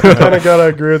 Kind of gotta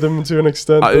agree with him to an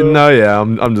extent. No, yeah,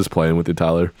 I'm just playing with you,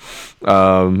 Tyler.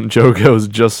 Joe goes,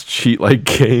 just cheat like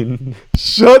Kane.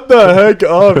 Shut the heck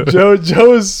up, Joe.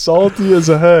 Joe is salty as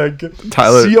a heck.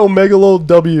 Tyler, C Omega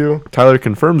W. Tyler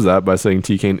confirms that by saying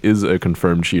T Kane is a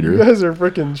confirmed cheater. You guys are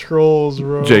freaking trolls,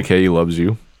 bro. JK loves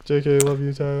you. JK, love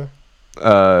you,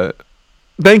 Tyler.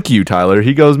 Thank you, Tyler.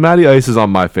 He goes, Matty Ice is on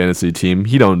my fantasy team.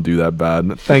 He don't do that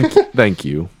bad. Thank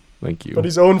you. Thank you. But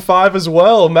he's 0-5 as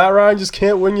well. Matt Ryan just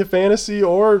can't win you fantasy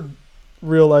or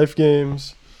real life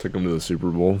games. Took him to the Super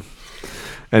Bowl.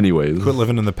 Anyways. Quit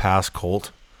living in the past,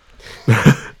 Colt.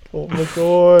 Colt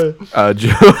McCoy.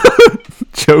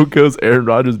 Joe goes, Aaron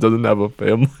Rodgers doesn't have a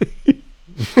family.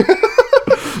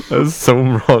 That's so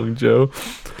wrong, Joe.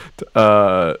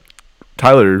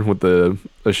 Tyler with a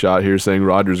shot here saying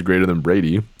Rodgers greater than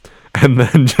Brady. And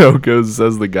then Joe goes,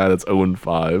 says the guy that's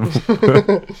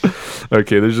 0-5.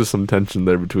 Okay, there's just some tension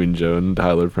there between Joe and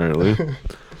Tyler, apparently. Who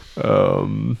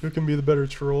can be the better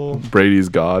troll? Brady's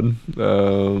God.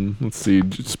 Let's see.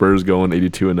 Spurs going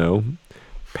 82-0.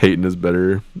 Peyton is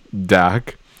better.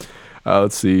 Dak.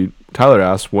 Let's see. Tyler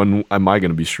asks, when am I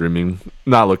going to be streaming?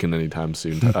 Not looking anytime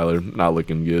soon, Tyler. Not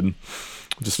looking good.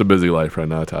 Just a busy life right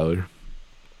now, Tyler.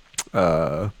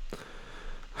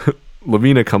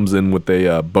 Lavina comes in with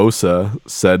a Bosa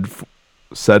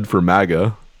said for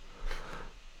MAGA.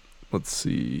 Let's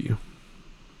see.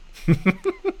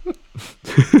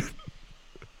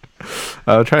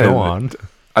 Go on.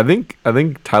 I think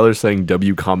Tyler's saying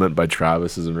W comment by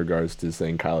Travis is in regards to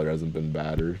saying Kyler hasn't been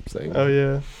bad or saying. Oh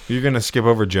yeah. You're gonna skip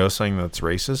over Joe saying that's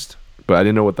racist? But I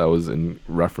didn't know what that was in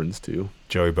reference to.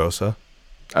 Joey Bosa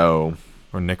Oh.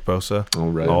 or Nick Bosa? Oh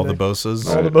right. All the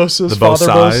Bosas. All the Bosas. The Father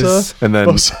Bosais. Bosa. And then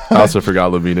Bosa. I also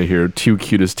forgot Lavina here. 2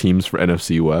 cutest teams for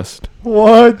NFC West.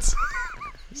 What?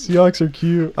 Seahawks are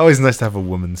cute. Always nice to have a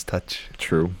woman's touch.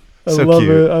 True. I So love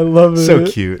cute. it. I love it. So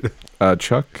cute.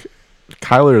 Chuck.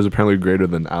 Kyler is apparently greater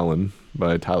than Allen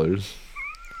by Tyler's.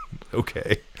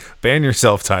 Okay. Ban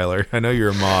yourself, Tyler. I know you're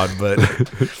a mod, but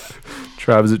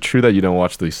Trav, is it true that you don't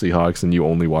watch the Seahawks and you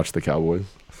only watch the Cowboys?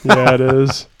 Yeah, it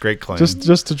is. Great claim.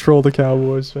 Just to troll the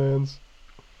Cowboys fans.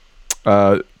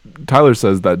 Tyler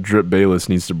says that Drip Bayless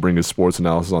needs to bring his sports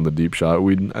analysis on the deep shot.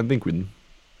 I think we'd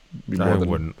be more I than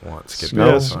wouldn't want Skip Yeah,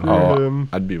 Bayless on. screw him.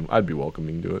 I'd be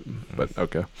welcoming to it, but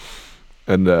okay.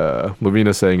 And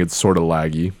Lavina's saying it's sort of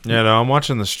laggy, Yeah, no, I'm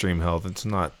watching the stream health. It's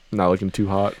not not looking too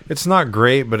hot. It's not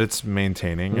great, but it's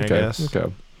maintaining, I guess.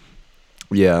 Okay.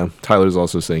 Yeah, Tyler's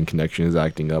also saying connection is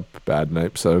acting up bad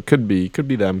night, so it could be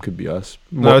them, could be us.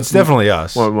 No, it's definitely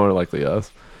us. More likely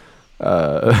us.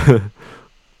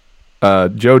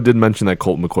 Joe did mention that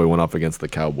Colt McCoy went off against the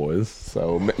Cowboys,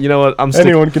 so you know what?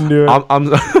 Anyone can do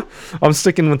it. I'm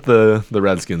sticking with the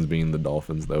Redskins being the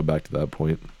Dolphins, though. Back to that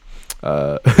point.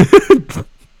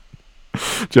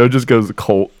 Joe just goes,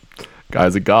 Colt,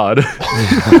 guy's a god.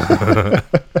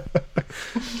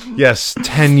 Yes,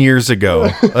 10 years ago,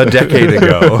 a decade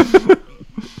ago.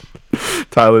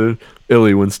 Tyler,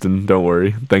 Illy Winston, don't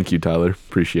worry. Thank you, Tyler.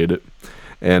 Appreciate it.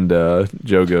 And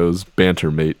Joe goes, banter,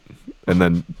 mate. And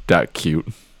then that cute.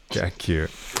 Yeah,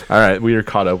 cute. All right, we are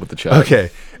caught up with the chat.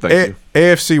 Okay. Thank you.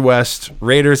 AFC West,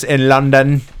 Raiders in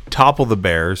London topple the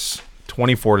Bears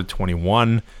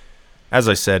 24-21. As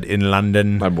I said, in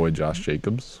London. My boy Josh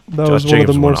Jacobs. That Josh was one Jacobs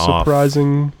of the more went off.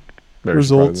 surprising Very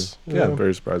results. surprising. Yeah,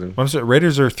 very surprising. I'm sorry,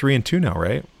 Raiders are 3-2 now,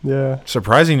 right? Yeah.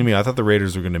 Surprising to me. I thought the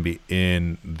Raiders were going to be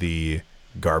in the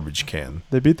garbage can.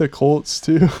 They beat the Colts,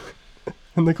 too.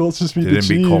 And the Colts just beat They the didn't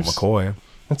Chiefs. beat Colt McCoy.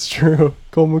 That's true.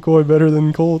 Colt McCoy better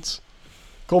than Colts.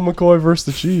 Colt McCoy versus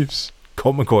the Chiefs.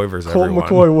 Colt McCoy versus Colt everyone.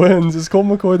 McCoy wins. Is Colt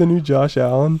McCoy the new Josh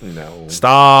Allen? No.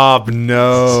 Stop.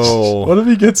 No. What if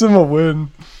he gets him a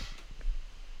win?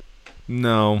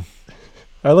 No.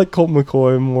 I like Colt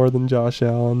McCoy more than Josh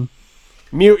Allen.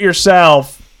 Mute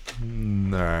yourself. All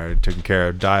right, taken care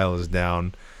of. Dial is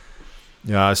down.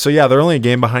 So, yeah, they're only a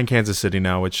game behind Kansas City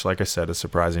now, which, like I said, is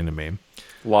surprising to me.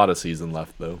 A lot of season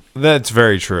left, though. That's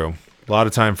very true. A lot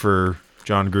of time for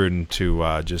John Gruden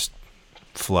to just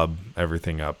flub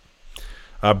everything up.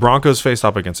 Broncos faced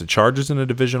off against the Chargers in a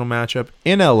divisional matchup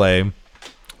in L.A.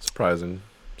 Surprising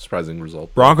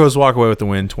result. Broncos walk away with the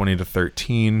win,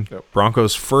 20-13. Yep.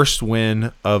 Broncos' first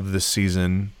win of the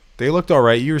season. They looked all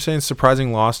right. You were saying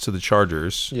surprising loss to the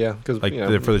Chargers. Yeah, because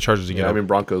For the Chargers to get I mean,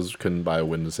 Broncos couldn't buy a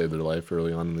win to save their life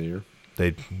early on in the year.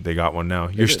 They got one now.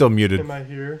 You're still muted. Am I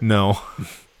here? No.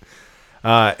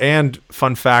 And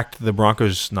fun fact, the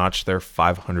Broncos notched their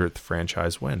 500th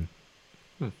franchise win.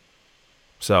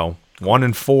 So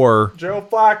 1-4, Joe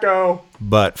Flacco.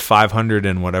 but 500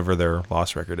 and whatever their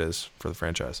loss record is for the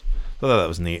franchise. So I thought that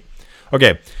was neat.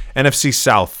 Okay, NFC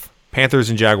South, Panthers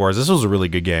and Jaguars. This was a really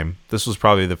good game. This was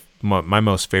probably my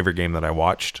most favorite game that I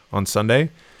watched on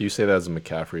Sunday. You say that as a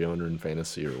McCaffrey owner in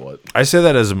fantasy or what? I say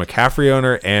that as a McCaffrey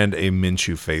owner and a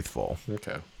Minshew faithful.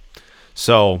 Okay.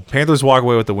 So Panthers walk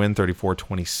away with the win,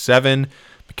 34-27.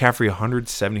 McCaffrey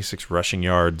 176 rushing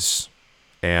yards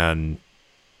and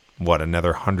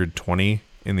another 120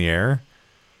 in the air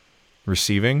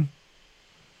receiving.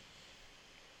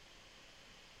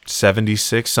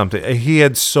 76 something. He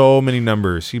had so many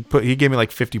numbers. He gave me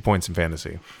like 50 points in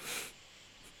fantasy.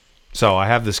 So I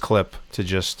have this clip to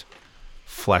just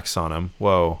flex on him.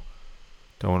 Whoa.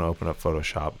 Don't want to open up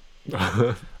Photoshop.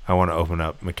 I want to open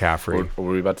up McCaffrey.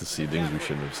 Were we about to see things we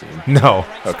shouldn't have seen? No.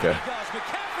 Okay.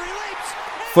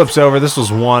 Flips over. This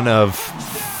was one of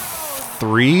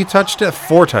 4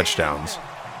 touchdowns.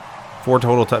 4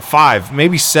 total 5,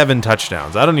 maybe 7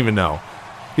 touchdowns. I don't even know.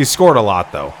 He scored a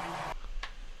lot, though.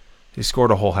 He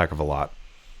scored a whole heck of a lot.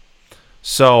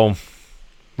 So,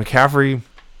 McCaffrey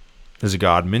is a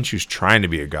god. Minshew's trying to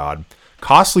be a god.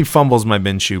 Costly fumbles my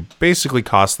Minshew. Basically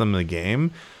cost them the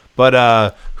game.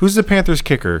 But who's the Panthers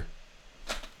kicker?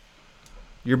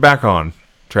 You're back on,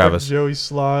 Travis. Joey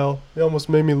Slyle. He almost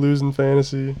made me lose in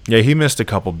fantasy. Yeah, he missed a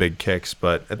couple big kicks,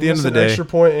 but at the end of the An day, extra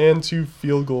point and 2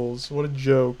 field goals. What a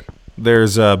joke.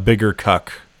 there's a bigger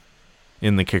cuck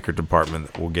in the kicker department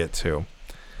that we'll get to.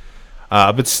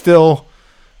 But still,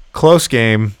 close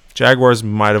game. Jaguars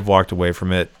might have walked away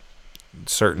from it.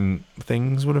 Certain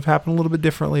things would have happened a little bit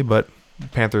differently, but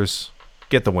Panthers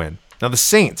get the win. Now the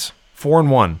Saints,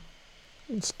 4-1.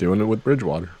 It's doing it with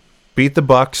Bridgewater. Beat the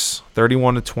Bucks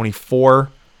 31-24.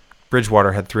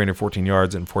 Bridgewater had 314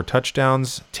 yards and 4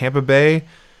 touchdowns. Tampa Bay,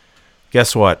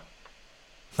 guess what?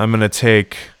 I'm going to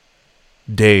take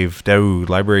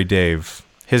Library Dave,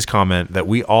 his comment that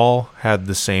we all had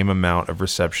the same amount of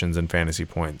receptions and fantasy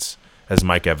points as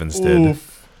Mike Evans did.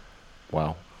 Oof.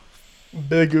 Wow.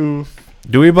 Big oof.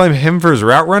 Do we blame him for his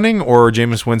route running or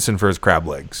Jameis Winston for his crab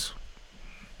legs?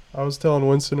 I was telling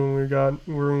Winston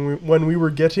when we were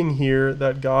getting here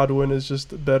that Godwin is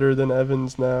just better than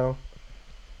Evans now.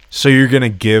 So you're going to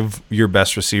give your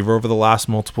best receiver over the last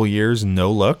multiple years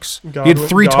no looks? He Godwin, had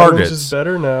 3 Godwin's targets. is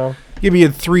better now. Yeah, but he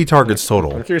had 3 targets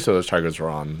total. I'm curious if those targets were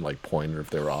on like point or if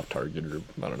they were off target or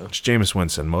I don't know. It's Jameis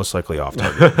Winston, most likely off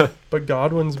target. But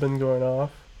Godwin's been going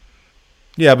off.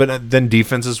 Yeah, but then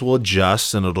defenses will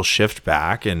adjust and it'll shift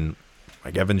back, and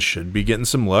Mike Evans should be getting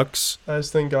some looks. I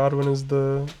just think Godwin is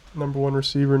the number 1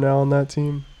 receiver now on that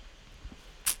team.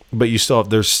 But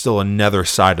there's still another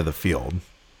side of the field.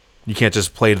 You can't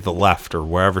just play to the left or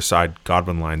wherever side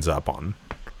Godwin lines up on.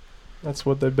 That's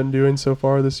what they've been doing so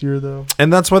far this year, though.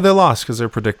 And that's why they lost, because they're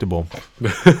predictable.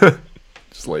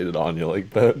 Just laid it on you like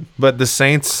that. But the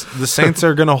Saints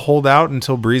are going to hold out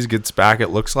until Breeze gets back, it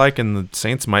looks like, and the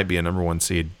Saints might be a number 1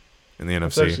 seed in the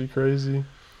That's NFC. actually crazy.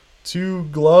 2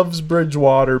 gloves,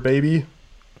 Bridgewater, baby.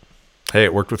 Hey,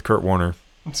 it worked with Kurt Warner.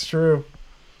 It's true.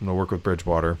 It'll work with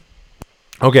Bridgewater.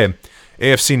 Okay,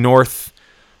 AFC North.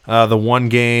 The one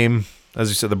game, as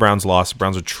you said, the Browns lost. The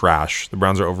Browns are trash. The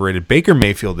Browns are overrated. Baker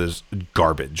Mayfield is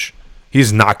garbage.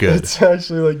 He's not good. It's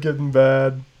actually like getting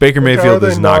bad. Baker Like, how Mayfield are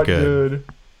is they not good.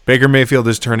 Baker Mayfield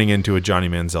is turning into a Johnny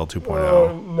Manziel 2.0.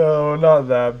 Oh, no, not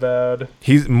that bad.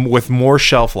 He's with more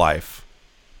shelf life.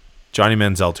 Johnny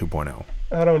Manziel 2.0.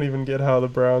 I don't even get how the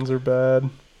Browns are bad.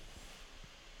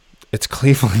 It's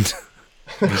Cleveland.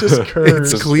 Just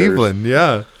cursed. It's Cleveland,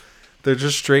 yeah. They're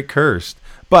just straight cursed.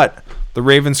 But the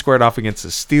Ravens squared off against the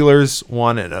Steelers.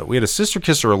 Won, and we had a sister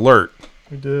kisser alert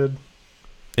We did.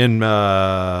 in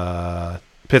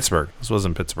Pittsburgh. This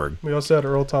wasn't Pittsburgh. We also had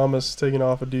Earl Thomas taking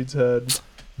off a dude's head.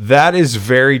 That is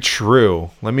very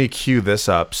true. Let me cue this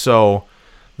up. So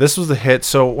this was the hit.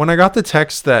 So when I got the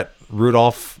text that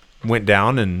Rudolph went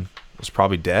down and was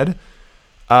probably dead,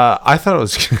 I thought it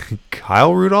was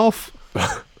Kyle Rudolph.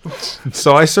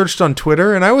 So I searched on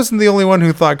Twitter, and I wasn't the only one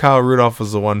who thought Kyle Rudolph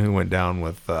was the one who went down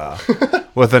with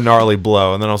a gnarly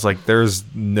blow. And then I was like, "There's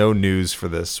no news for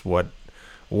this. What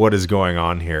is going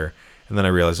on here?" And then I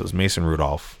realized it was Mason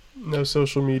Rudolph. No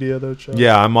social media, though, Chuck.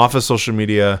 Yeah, I'm off of social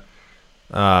media.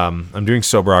 I'm doing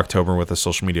Sober October with a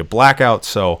social media blackout,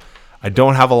 so I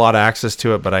don't have a lot of access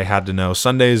to it, but I had to know.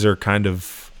 Sundays are kind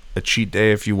of a cheat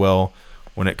day, if you will,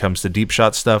 when it comes to deep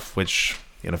shot stuff, which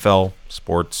NFL,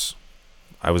 sports,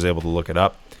 I was able to look it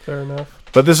up. Fair enough.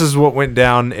 But this is what went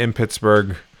down in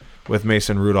Pittsburgh with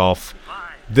Mason Rudolph.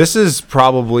 This is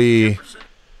probably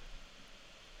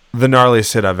the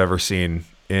gnarliest hit I've ever seen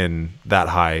in that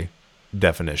high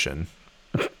definition.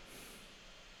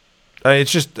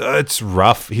 It's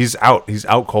rough. He's out. He's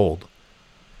out cold.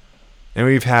 And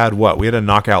we've had we had a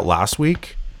knockout last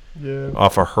week Yeah.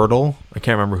 off a hurdle. I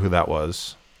can't remember who that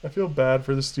was. I feel bad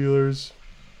for the Steelers.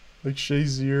 Like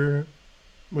Shazier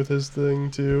with his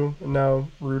thing, too. And now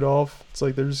Rudolph. It's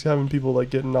like they're just having people like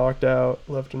getting knocked out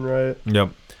left and right. Yep.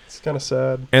 It's kind of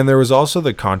sad. And there was also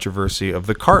the controversy of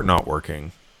the cart not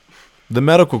working. The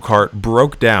medical cart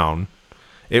broke down.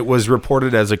 It was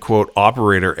reported as a, quote,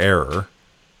 operator error.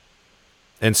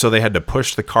 And so they had to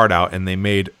push the cart out, and they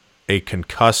made a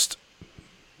concussed,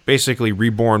 basically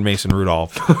reborn Mason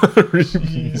Rudolph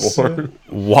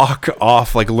walk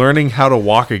off, like learning how to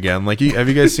walk again. Like, have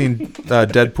you guys seen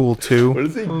Deadpool 2? Where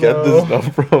does he get this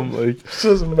stuff from? Like, It's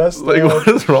just messed like up. what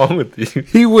is wrong with you?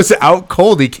 He was out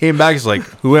cold. He came back. He's like,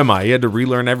 who am I? He had to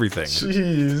relearn everything.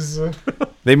 Jeez.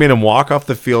 They made him walk off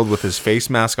the field with his face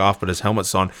mask off, but his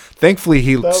helmet's on. Thankfully,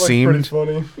 he That looked seemed... pretty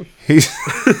funny. He's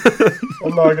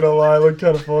I'm not going to lie. It looked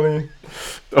kind of funny.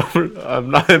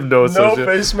 I have no No association.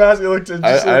 face mask. It looked kind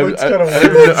of I weird.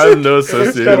 have no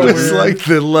association. kinda with looks weird. like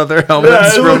the leather Yeah,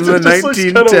 helmets it from the just looks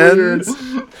kinda weird.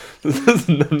 1910s. This is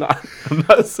I'm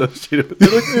not associated with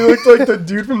He looked like the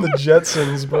dude from the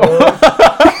Jetsons, bro.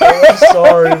 I'm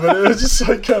sorry, but it was just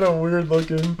like kind of weird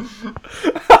looking.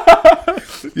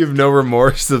 You have no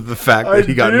remorse of the fact that I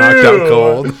he got do. knocked out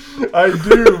cold. I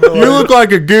do. But You look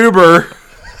like a goober.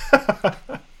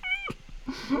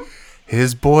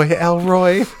 His boy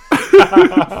Elroy.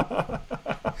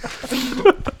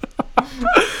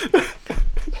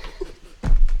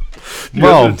 you guys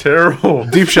Well, are terrible.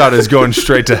 Deep Shot is going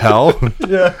straight to hell,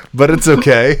 yeah. but it's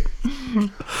okay.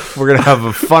 We're going to have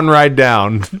a fun ride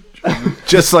down,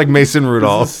 just like Mason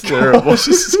Rudolph. Terrible. This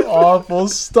is awful.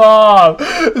 Stop.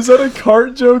 Is that a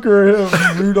cart joke or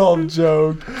a Rudolph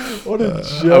joke? What a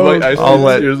joke.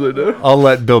 I'll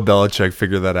let Bill Belichick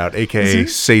figure that out, a.k.a.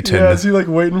 Satan. Yeah, is he like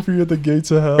waiting for you at the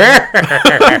gates of hell?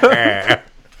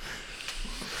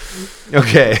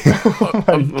 Okay.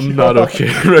 I'm not okay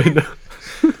right now.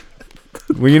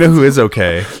 Well, you know who is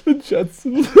okay? The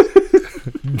Jetsons.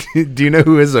 Do you know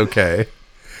who is okay?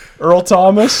 Earl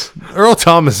Thomas? Earl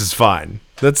Thomas is fine.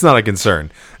 That's not a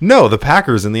concern. No, the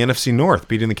Packers in the NFC North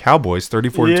beating the Cowboys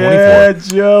 34-24. Yeah,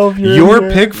 Joe. If you're Your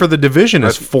here. pick for the division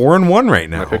is 4-1 right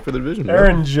My now. pick for the division.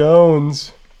 Aaron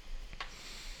Jones.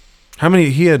 How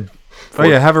many he had? Oh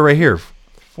yeah, I have it right here.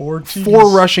 4 TDs. 4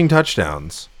 rushing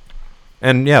touchdowns.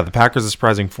 And yeah, the Packers are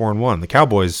surprising 4-1. The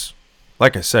Cowboys,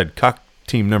 like I said, cuck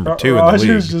team number 2 in the league.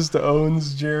 Rodgers just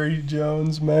owns Jerry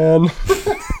Jones, man.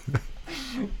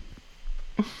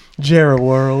 Jerry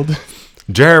World.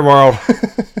 Jerry World.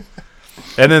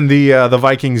 And then the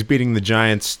Vikings beating the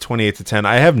Giants 28-10.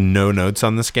 I have no notes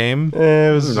on this game.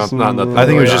 It was Not- just, not nothing. I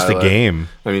think it was Yeah, just a like- game.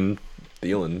 I mean,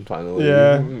 Thielen finally.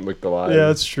 Yeah. Looked alive. yeah,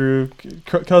 that's true.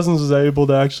 Cousins was able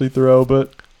to actually throw,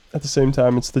 but at the same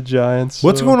time, it's the Giants.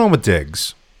 What's going on with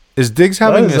Diggs? Is Diggs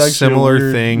having a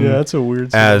similar thing Yeah, that's a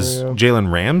weird as scenario.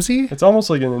 Jalen Ramsey? It's almost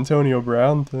like an Antonio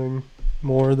Brown thing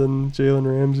more than Jalen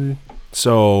Ramsey.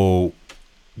 So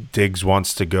Diggs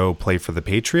wants to go play for the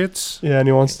Patriots? Yeah, and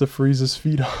he wants to freeze his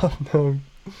feet off.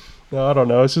 No, I don't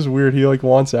know. It's just weird. He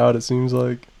wants out, it seems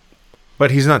like.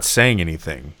 But he's not saying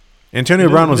anything. Antonio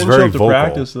He Brown was didn't show very up to vocal.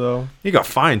 practice, though. He got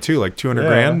fined too, like 200 Yeah.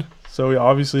 grand. So he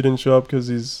obviously didn't show up because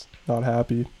he's not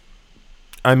happy.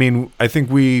 I mean, I think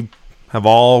we have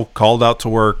all called out to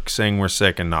work saying we're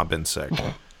sick and not been sick.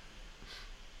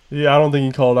 Yeah, I don't think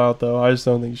he called out, though. I just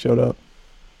don't think he showed up.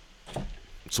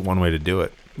 It's one way to do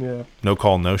it. Yeah, No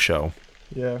call, no show.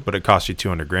 yeah. But it cost you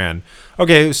 200 grand.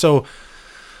 Okay, so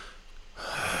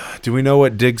do we know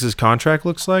what Diggs' contract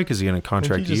looks like? Is he in a I think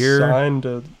contract he just year? signed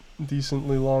a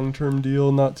decently long-term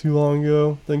deal not too long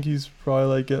ago. I think he's probably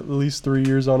like at least 3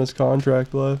 years on his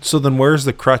contract left. So then where's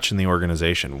the crutch in the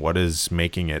organization? What is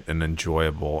making it an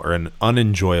enjoyable or an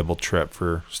unenjoyable trip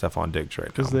for Stephon Diggs right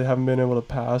now? Because they haven't been able to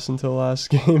pass until last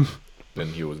game. And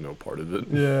he was no part of it.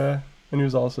 Yeah, and he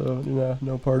was also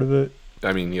no part of it.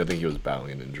 I mean, I think he was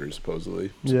battling an injury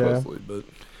supposedly. Yeah. But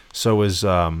So is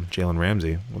Jalen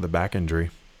Ramsey with a back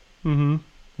injury, Mm-hmm.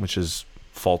 which is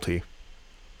faulty.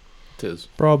 it is.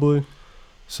 Probably.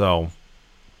 So,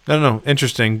 I don't know.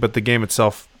 Interesting, but the game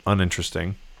itself,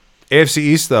 uninteresting. AFC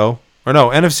East, though. Or no,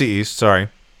 NFC East, sorry.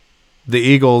 The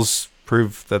Eagles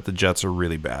prove that the Jets are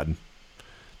really bad.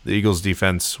 The Eagles'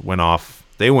 defense went off.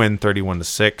 They win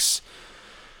 31-6.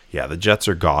 Yeah, the Jets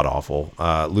are god-awful.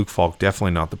 Luke Falk,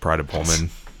 definitely not the pride of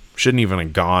Pullman. Shouldn't even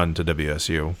have gone to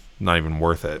WSU. Not even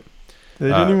worth it. They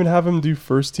didn't even have him do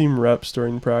first-team reps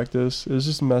during practice. It was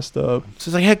just messed up. So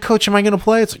it's like, hey, coach, am I going to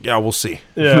play? It's like, yeah, we'll see.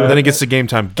 Yeah. Then it gets to game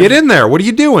time. Get in there. What are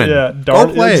you doing? Yeah,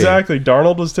 Go play. exactly.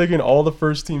 Darnold was taking all the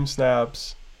first-team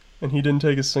snaps, and he didn't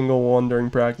take a single one during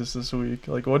practice this week.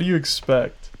 Like, what do you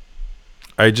expect?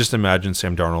 I just imagine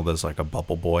Sam Darnold as like a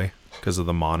bubble boy because of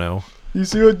the mono. You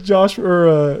see what it was Josh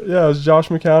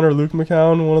McCown or Luke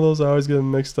McCown? One of those, I always get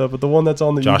them mixed up. But the one that's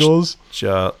on the Eagles,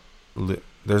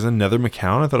 There's another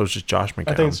McCown? I thought it was just Josh McCown.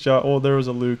 I think it's Josh. Well, there was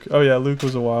a Luke. Oh yeah, Luke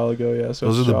was a while ago. Yeah, so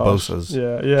Those it's are the Josh.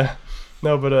 Bosas. Yeah.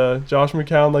 No, but Josh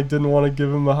McCown didn't want to give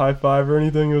him a high five or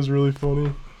anything. It was really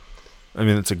funny. I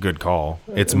mean, it's a good call.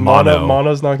 It's And mono.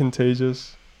 Mono's not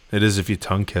contagious. It is if you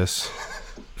tongue kiss.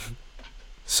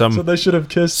 So they should have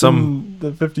kissed in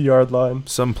the 50-yard line.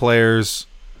 Some players,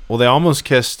 well, they almost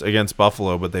kissed against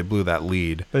Buffalo, but they blew that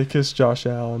lead. They kissed Josh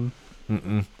Allen.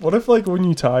 Mm-mm. What if when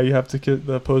you tie, you have to kiss,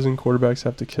 the opposing quarterbacks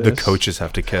have to kiss? The coaches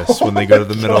have to kiss when they go to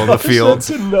the middle of the Gosh, field that's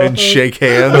enough. and shake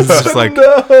hands. It's just like,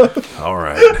 Enough. all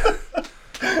right.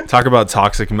 Talk about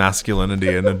toxic masculinity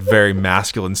in a very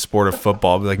masculine sport of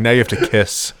football. Be like, now you have to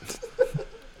kiss.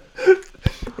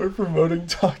 We're promoting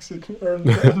toxic.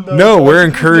 No, we're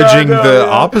encouraging Yeah, the yeah.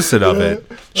 opposite of Yeah. it.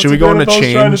 That's Should we what go on a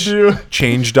NFL's trying to do.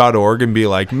 change.org and be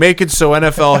like, make it so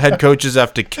NFL head coaches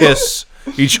have to kiss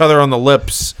each other on the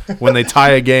lips when they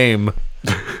tie a game?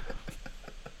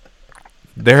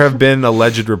 There have been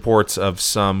alleged reports of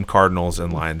some Cardinals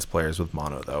and Lions players with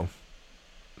mono, though.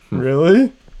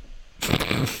 Really?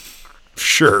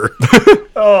 Sure.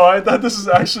 Oh, I thought this was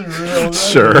actually real.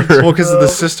 Sure. Well, because of the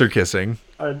sister kissing.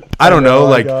 I don't know.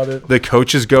 Like, got it. the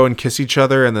coaches go and kiss each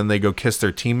other, and then they go kiss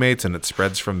their teammates, and it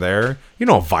spreads from there. You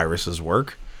know how viruses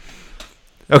work.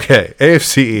 Okay,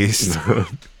 AFC East.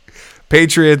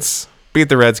 Patriots beat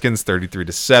the Redskins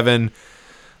 33-7.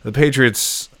 The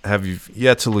Patriots have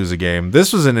yet to lose a game.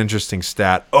 This was an interesting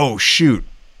stat. Oh, shoot.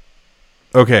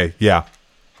 Okay, yeah.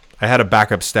 I had a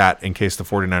backup stat in case the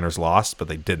 49ers lost, but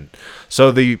they didn't.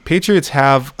 So the Patriots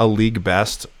have a league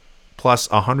best plus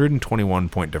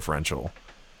 121-point differential.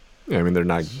 Yeah, I mean they're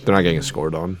not getting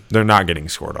scored on. They're not getting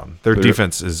scored on. Their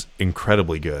defense is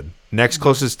incredibly good. Next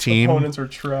closest team. Opponents are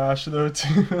trash though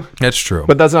too. That's true.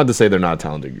 But that's not to say they're not a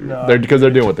talented group. No. Because they're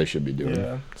doing what they should be doing.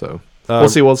 Yeah. So we'll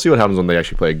see. We'll see what happens when they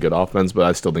actually play a good offense. But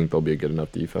I still think they'll be a good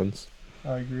enough defense.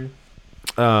 I agree.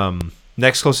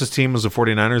 Next closest team was the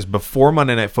 49ers. Before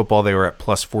Monday Night Football, they were at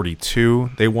plus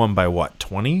 42. They won by what,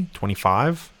 20,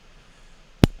 25?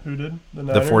 Who did?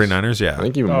 The 49ers, yeah. I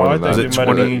think even more than that. think it it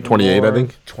might have been 28, I more.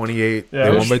 think. 28. Yeah, They it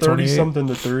won was by 30 28. something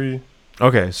to 3.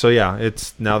 Okay, so yeah,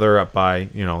 it's now they're up by,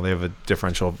 they have a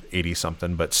differential of 80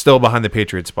 something, but still behind the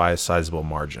Patriots by a sizable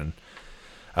margin.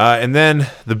 And then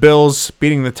the Bills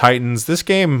beating the Titans. This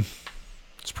game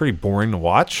is pretty boring to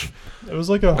watch. It was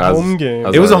like a home game.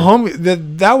 as It was a our- home.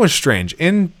 That was strange.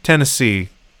 In Tennessee,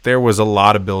 there was a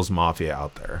lot of Bills Mafia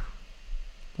out there.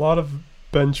 A lot of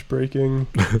bench breaking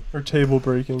or table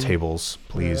breaking. Tables,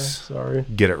 please. Yeah, sorry.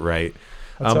 Get it right.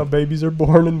 That's how babies are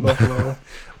born in Buffalo.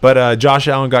 But Josh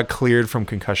Allen got cleared from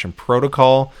concussion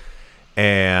protocol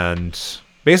and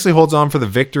basically holds on for the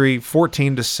victory,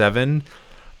 14-7.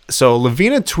 So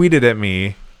Lavina tweeted at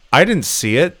me. I didn't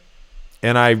see it,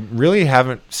 and I really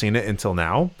haven't seen it until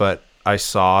now, but I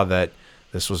saw that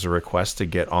this was a request to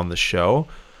get on the show.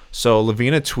 So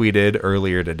Lavina tweeted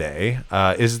earlier today,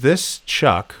 is this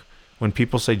Chuck when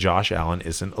people say Josh Allen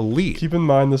isn't elite? Keep in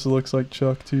mind this looks like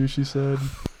Chuck too, she said.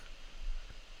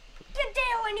 Good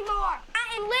deal anymore.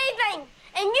 I am leaving,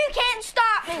 and you can't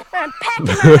stop me. I'm packing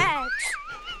my bags.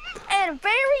 And a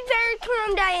very, very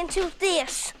calm day until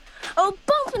this. A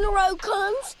bump in the road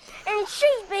comes, and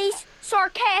she's be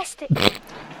sarcastic.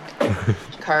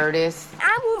 Curtis.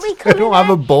 I won't be coming I don't have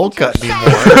a back bowl until cut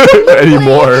Saturday.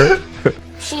 anymore.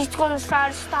 She's gonna try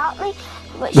to stop me,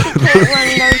 but she can't run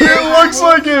no It looks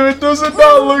like him. It does not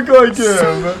look like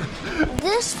him.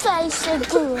 This face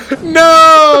again.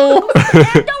 No! I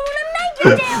don't wanna make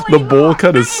you deal The anymore. bowl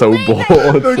cut is so I am bold.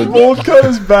 leaving. It's The such, bowl cut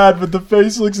is bad, but the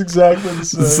face looks exactly the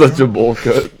same. such a bowl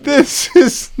cut. This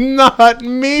is not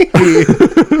me.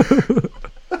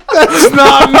 That's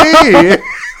not me.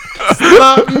 It's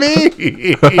not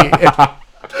me.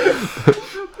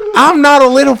 I'm not a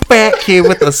little fat kid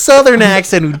with a southern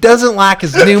accent who doesn't like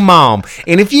his new mom.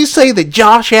 And if you say that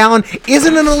Josh Allen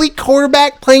isn't an elite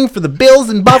quarterback playing for the Bills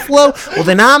in Buffalo, well,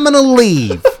 then I'm going to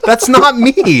leave. That's not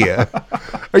me.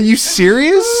 Are you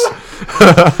serious?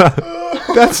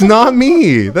 That's not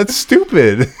me. That's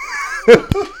stupid.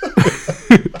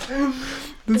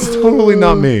 That's totally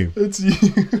not me. It's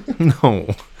you. No.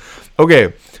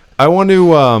 Okay. I want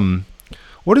to,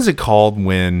 what is it called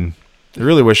when, I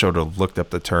really wish I would have looked up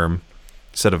the term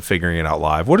instead of figuring it out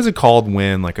live. What is it called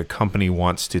when like a company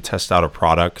wants to test out a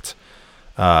product?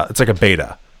 It's like a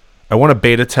beta. I want to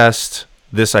beta test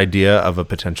this idea of a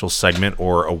potential segment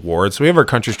or award. So we have our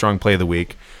Country Strong Play of the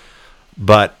Week,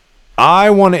 but I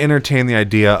want to entertain the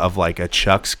idea of like a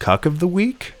Chuck's Cuck of the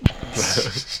Week.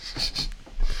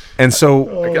 And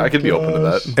so, I could be open to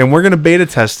that. and we're going to beta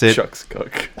test it. Chuck's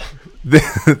cook.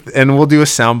 And we'll do a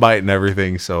soundbite and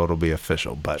everything, so it'll be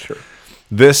official. But Sure.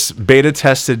 this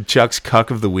beta-tested Chuck's Cuck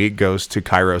of the Week goes to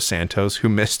Cairo Santos, who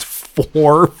missed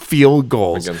 4 field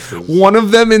goals. Against his- One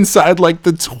of them inside like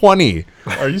the 20.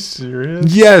 Are you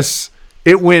serious? Yes,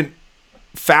 it went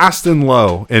fast and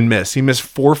low and missed. He missed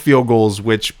 4 field goals,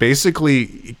 which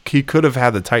basically he could have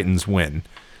had the Titans win.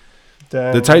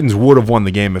 Dang. The Titans would have won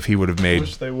the game if he would have I made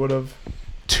wish they would have.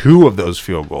 2 of those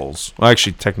field goals. Well,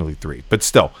 actually, technically 3, but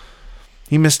still.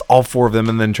 He missed all 4 of them,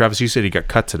 and then Travis, you said he got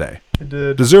cut today. It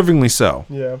did. Deservingly so.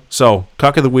 Yeah. So,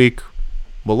 Cuck of the Week,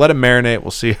 we'll let it marinate.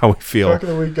 We'll see how we feel. Chuck of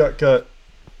the week got cut.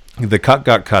 The cut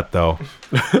got cut, though.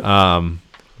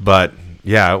 But,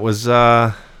 yeah, it was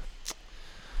a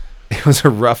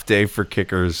rough day for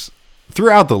kickers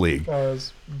throughout the league. That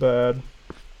was bad.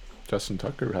 Justin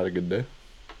Tucker had a good day.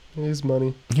 He's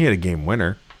money. He had a game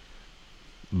winner,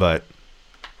 but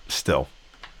still.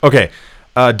 Okay,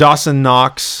 Dawson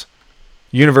Knox,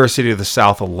 University of the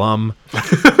South alum.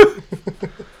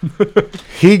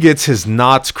 He gets his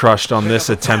knots crushed on this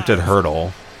attempted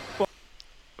hurdle.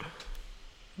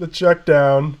 The check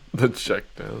down. The check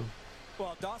down.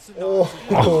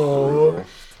 Oh.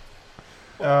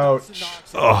 Ouch.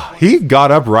 Oh, he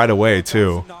got up right away,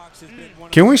 too.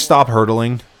 Can we stop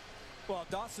hurdling?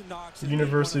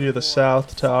 University of the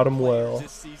South taught him well.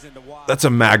 That's a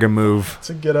MAGA move.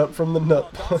 To get up from the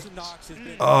nut punch.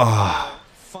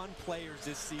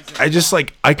 I just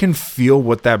I can feel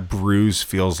what that bruise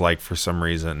feels like for some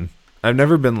reason. I've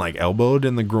never been elbowed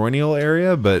in the groinial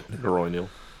area, but Groinial.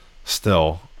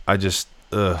 still, I just,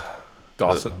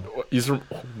 Dawson. He's from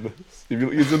Ole Miss.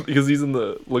 Because he's in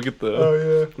the, look at the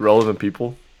Oh, yeah. relevant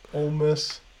people. Ole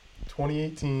Miss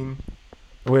 2018.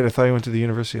 Wait, I thought he went to the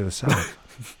University of the South.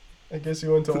 I guess he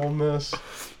went to Ole Miss.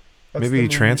 Maybe he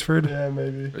the- transferred? Yeah,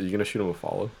 maybe. Are you going to shoot him a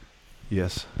follow?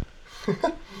 Yes.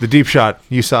 The deep shot,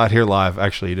 you saw it here live.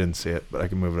 Actually, you didn't see it, but I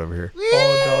can move it over here.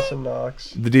 Follow Dawson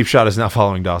Knox. The deep shot is now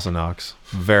following Dawson Knox.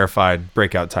 Verified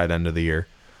breakout tight end of the year.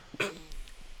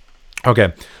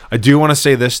 Okay. I do want to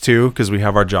say this, too, because we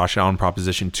have our Josh Allen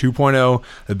Proposition 2.0.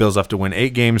 The Bills have to win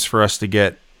 8 games for us to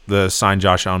get the signed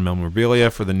Josh Allen memorabilia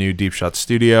for the new Deep Shot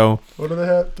Studio. What do they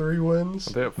have? 3 wins?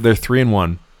 They're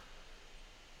 3-1.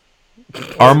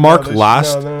 Our mark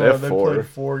last... No, they 4. played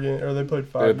 4 games. Or they played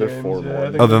 5 they're games. 4-1. Yeah, I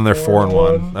think Oh, then they're 4-1.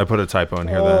 4-1. I put a typo in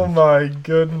here Oh, then. my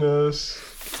goodness.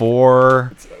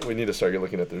 4 We need to start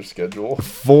looking at their schedule.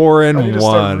 4 and I need to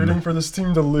start 1. rooting for this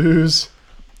team to lose.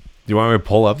 Do you want me to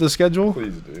pull up the schedule?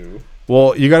 Please do.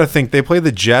 Well, you got to think they play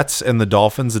the Jets and the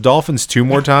Dolphins. The Dolphins 2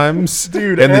 more times,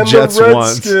 Dude, and the Jets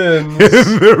once. Redskins.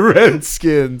 The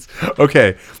Redskins.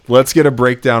 Okay, let's get a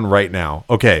breakdown right now.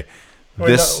 Okay,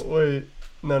 No,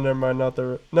 never mind. Not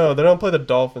the. No, they don't play the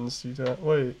Dolphins 2 times.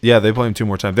 Wait. Yeah, they play them 2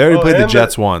 more times. They already played the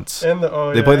Jets once. They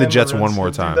play the Jets 1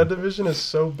 more time. Dude, that division is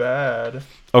so bad.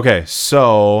 Okay,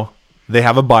 so they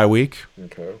have a bye week.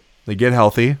 Okay. They get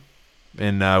healthy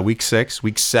in week 6.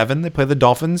 Week 7, they play the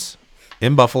Dolphins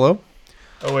in Buffalo.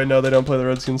 Oh wait, no, they don't play the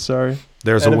Redskins. Sorry.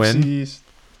 There's NFC a win. East.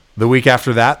 The week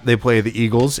after that, they play the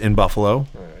Eagles in Buffalo. All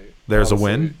right. There's a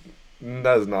win.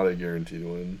 That is not a guaranteed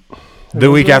win.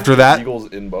 The week after that,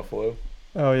 Eagles in Buffalo.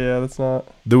 Oh yeah, that's not.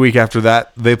 the week after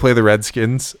that, they play the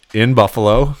Redskins in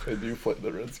Buffalo. They do play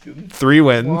the Redskins. 3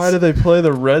 wins. Why do they play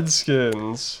the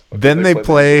Redskins? Then they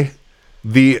play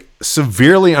the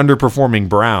severely underperforming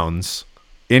Browns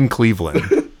in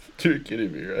Cleveland. You're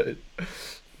kidding me, right?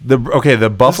 The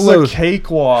Buffalo. This is a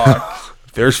cakewalk.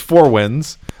 There's 4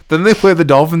 wins. Then they play the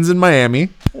Dolphins in Miami.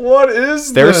 What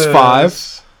is There's this?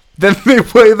 5. Then they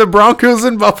play the Broncos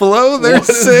in Buffalo. There's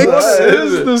 6. What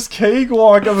is this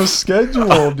cakewalk of a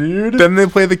schedule, dude? Then they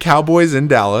play the Cowboys in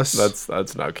Dallas.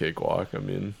 That's not cakewalk. I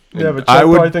mean, Yeah, but Chuck I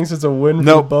would- probably thinks it's a win for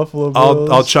the Nope. Buffalo Bills.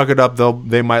 I'll chuck it up.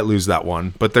 They might lose that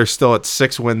one, but they're still at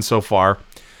 6 wins so far.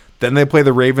 Then they play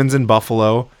the Ravens in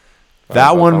Buffalo.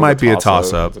 That one might be a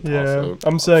toss-up. Yeah,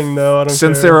 I'm saying no. I don't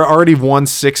Since care. they're already won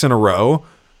 6 in a row,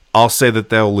 I'll say that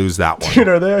they'll lose that one. Dude,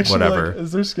 are they actually Whatever. like,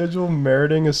 is their schedule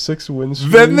meriting a 6-win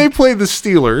streak? Then they play the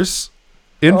Steelers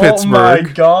in Oh my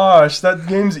Pittsburgh. gosh, that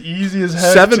game's easy as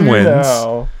heck. 7 too wins.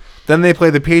 Now. Then they play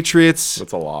the Patriots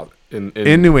That's a lot. In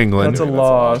in New England. That's a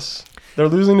loss. They're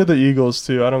losing to the Eagles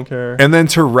too. I don't care. And then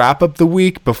to wrap up the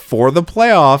week before the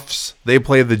playoffs, they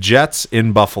play the Jets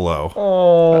in Buffalo.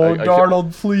 Oh, I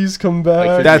Darnold, please come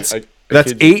back. That's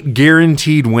 8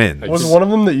 guaranteed wins. Was one of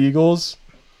them the Eagles?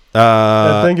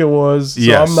 I think it was. So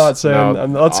yes. I'm not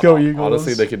saying. Let's go Eagles.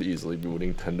 Honestly, they could easily be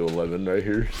winning 10-11 right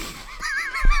here.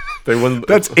 They won.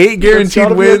 That's 8 It's guaranteed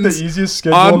gotta be, like, wins. the easiest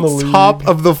schedule in the On league. top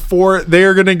of the 4, they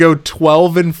are going to go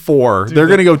 12-4. They're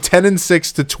going to go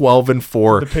 10-6 to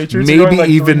 12-4. The Patriots are going like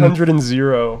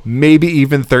 300-0. maybe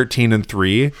even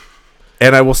 13-3.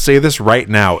 And I will say this right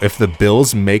now: if the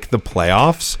Bills make the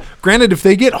playoffs, granted, if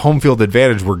they get home field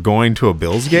advantage, we're going to a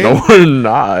Bills game. No, we're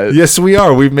not. Yes, we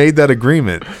are. We've made that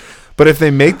agreement. But if they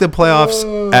make the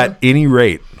playoffs at any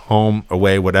rate, home,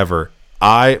 away, whatever,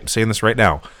 I'm saying this right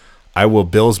now, I will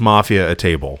Bills Mafia a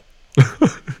table.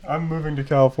 I'm moving to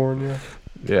California.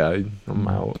 Yeah, I'm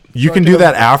out. You So can I do can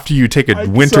that after you take a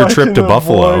winter So I trip can to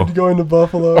Buffalo. avoid going to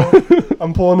Buffalo.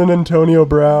 I'm pulling an Antonio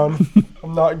Brown.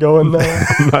 I'm not going there.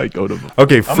 Not go to.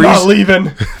 Okay, I'm not leaving.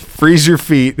 freeze your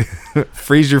feet,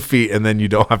 freeze your feet, and then you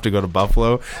don't have to go to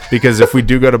Buffalo, because if we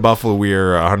do go to Buffalo, we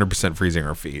are 100% freezing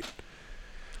our feet.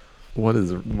 What is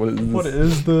this? What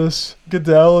is this?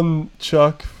 Goodell and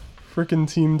Chuck freaking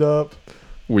teamed up.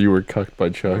 We were cucked by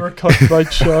Chuck. We were cucked by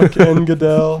Chuck and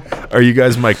Goodell. Are you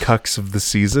guys my cucks of the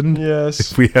season?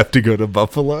 Yes. If we have to go to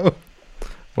Buffalo.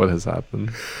 What has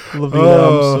happened? Lavina,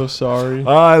 I'm so sorry.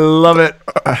 I love it.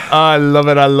 I love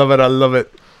it. I love it. I love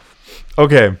it.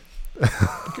 Okay.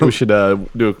 We should do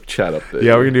a chat update.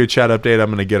 Yeah, we're going to do a chat update. I'm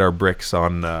going to get our bricks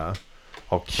on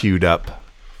all queued up.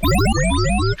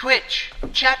 Twitch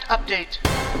chat update.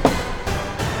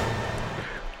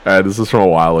 This is from a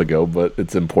while ago, but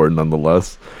it's important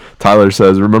nonetheless. Tyler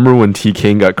says, remember when T.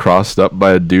 King got crossed up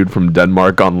by a dude from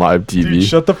Denmark on live TV? Dude,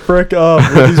 shut the frick up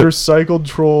with these recycled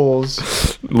trolls.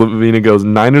 Lavina goes,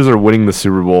 Niners are winning the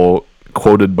Super Bowl,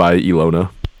 quoted by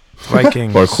Ilona.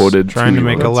 Vikings. Or quoted trying to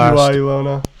make a That's last. why,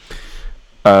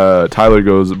 Ilona. Tyler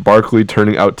goes, Barkley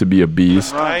turning out to be a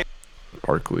beast.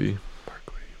 Barkley.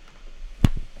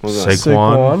 What was that?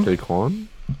 Saquon. Saquon?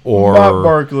 Or Matt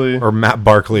Barkley. Or Matt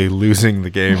Barkley losing the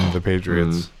game to the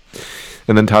Patriots.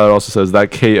 And then Tyler also says that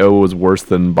KO was worse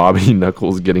than Bobby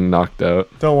Knuckles getting knocked out.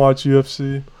 Don't watch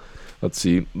UFC. Let's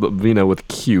see. Lavina with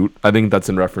cute. I think that's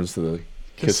in reference to the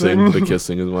Kissing. The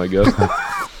kissing is my guess.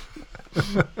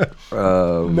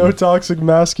 No toxic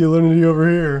masculinity over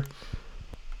here.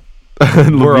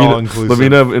 We're all inclusive.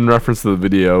 Lavina, in reference to the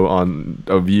video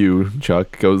of you,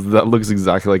 Chuck, goes, that looks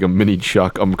exactly like a mini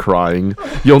Chuck. I'm crying.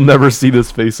 You'll never see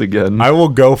this face again. I will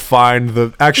go find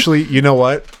the... Actually, you know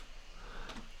what?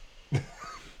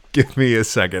 Give me a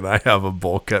second. I have a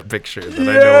bowl cut picture that I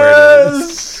know where it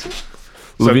is.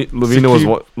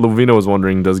 Lavina was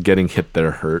wondering, does getting hit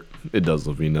there hurt? It does,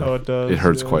 Lavina. Oh, it does. It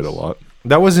hurts yes. quite a lot.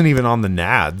 That wasn't even on the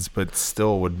nads, but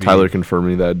still would be... Tyler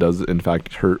confirming that it does, in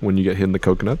fact, hurt when you get hit in the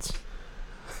coconuts.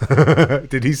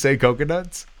 Did he say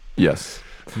coconuts? Yes.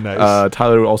 Nice.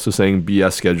 Tyler also saying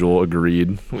BS schedule,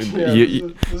 agreed. Yeah,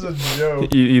 this is a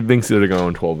joke. He thinks they're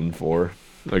going 12-4.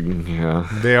 Like, yeah.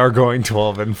 They are going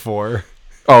 12-4.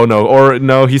 Oh, no. Or,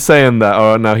 no, he's saying that.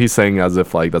 Oh, no, he's saying as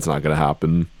if, like, that's not going to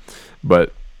happen.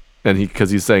 But,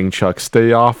 because he's saying, Chuck,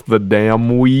 stay off the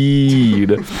damn weed.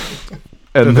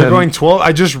 And they're going 12.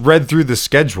 I just read through the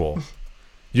schedule.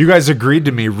 You guys agreed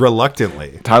to me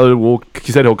reluctantly. Tyler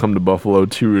he said he'll come to Buffalo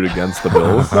to root against the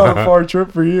Bills. It's not a far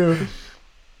trip for you.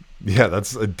 Yeah,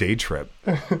 that's a day trip.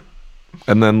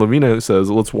 And then Lavina says,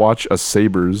 let's watch a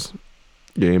Sabres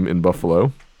game in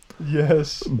Buffalo.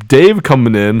 Yes. Dave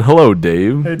coming in. Hello,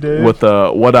 Dave. Hey, Dave. With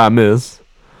what I miss.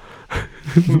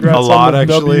 Congrats A lot, on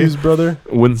the actually. W's, brother.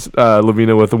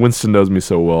 Lavina with Winston knows me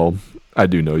so well. I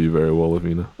do know you very well,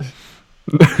 Lavina.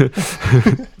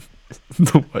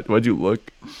 Why'd you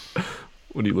look?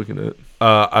 What are you looking at?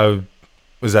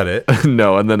 Was that it?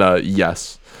 No, and then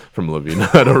yes from Lavina.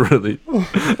 I don't really.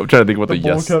 I'm trying to think what the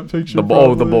yes. bowl cut picture. The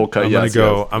bowl cut. I'm Yes.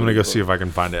 gonna go see if I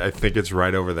can find it. I think it's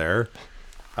right over there.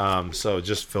 So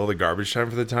just fill the garbage time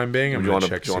for the time being. Do you want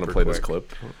to play this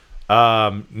clip?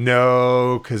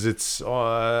 No, because it's.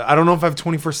 I don't know if I have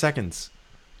 24 seconds.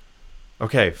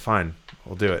 Okay, fine.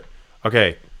 We'll do it.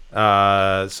 Okay.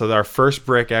 So our first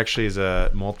brick actually is a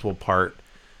multiple part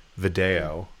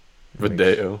video.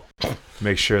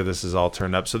 Make sure this is all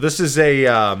turned up. So this is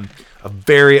a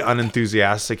very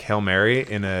unenthusiastic Hail Mary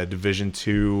in a Division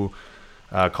II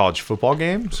college football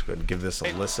game. So go ahead and give this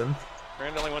a listen.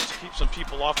 Brandon wants to keep some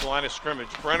people off the line of scrimmage.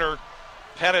 Brenner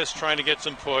Pettis trying to get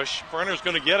some push. Brenner's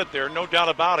going to get it there, no doubt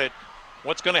about it.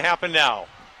 What's going to happen now?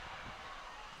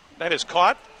 That is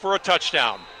caught for a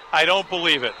touchdown. I don't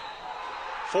believe it.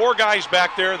 4 guys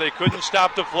back there. They couldn't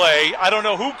stop the play. I don't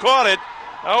know who caught it.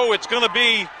 Oh, it's going to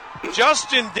be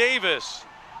Justin Davis.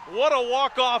 What a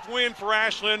walk-off win for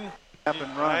Ashland.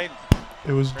 Right.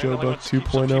 It was Joe Buck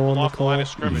 2.0 on the call. Line of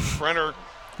scrimmage. Brenner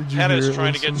Did you Pettis hear it,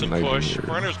 trying to get Winston? some push.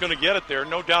 Brenner's going to get it there,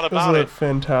 no doubt That was about a it.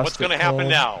 fantastic What's going to happen call.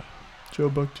 now? Joe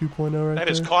Buck 2.0 right That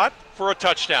there. is caught for a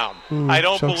touchdown. Ooh, I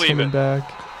don't Chuck's believe coming it. Back.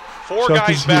 4 Chuck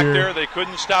guys is back here. there. They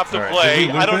couldn't stop the All right. play. Did he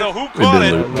loop I don't it? know who caught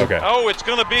it. Okay. Oh, it's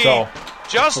going to be So,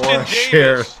 Justin before I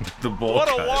share Davis. the bowl What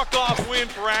a cut. walk-off win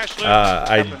for Ashland.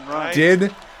 I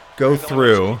did go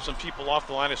through. Some people off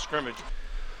the line of scrimmage.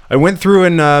 I went through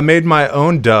and made my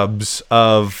own dubs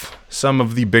of some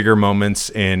of the bigger moments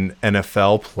in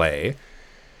NFL play.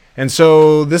 And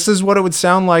so this is what it would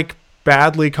sound like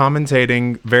badly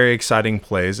commentating very exciting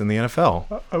plays in the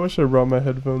NFL. I wish I brought my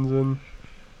headphones in.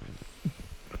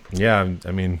 Yeah,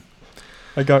 I mean,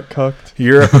 I got cucked.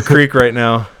 you're up a creek right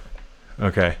now.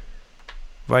 Okay.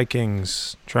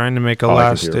 Vikings trying to make a I can hear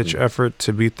last-ditch them. effort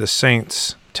to beat the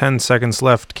Saints. 10 seconds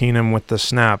left. Keenum with the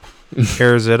snap.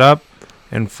 Airs it up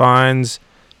and finds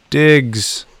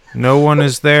Diggs. No one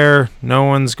is there. No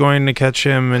one's going to catch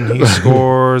him, and he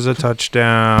scores a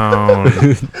touchdown.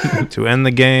 To end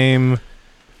the game,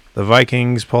 the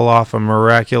Vikings pull off a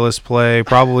miraculous play,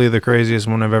 probably the craziest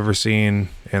one I've ever seen,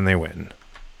 and they win.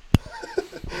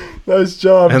 Nice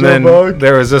job, And Joe then Buck.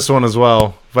 there was this one as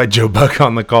well by Joe Buck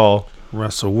on the call.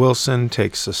 Russell Wilson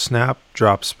takes a snap,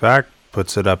 drops back,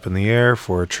 puts it up in the air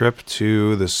for a trip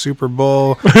to the Super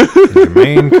Bowl. And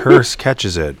Jermaine Kearse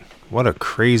catches it. What a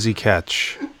crazy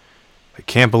catch. I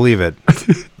can't believe it.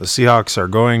 The Seahawks are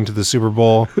going to the Super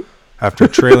Bowl after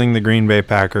trailing the Green Bay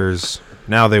Packers.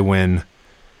 Now they win.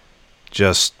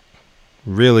 Just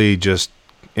really just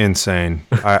insane.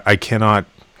 I cannot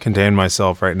contain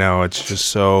myself right now. It's just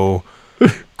so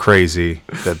crazy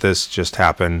that this just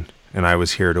happened and I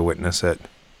was here to witness it.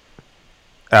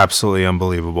 Absolutely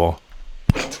unbelievable.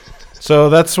 So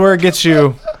that's where it gets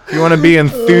you. If you want to be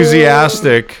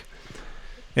enthusiastic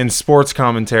in sports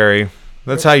commentary,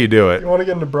 that's how you do You it. want to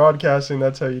get into broadcasting,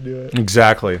 that's how you do it.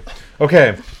 Exactly.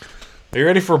 Okay. Are you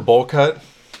ready for a bowl cut?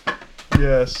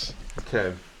 Yes.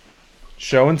 Okay.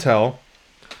 Show and tell.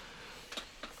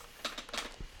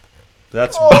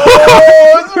 That's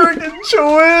Oh, freaking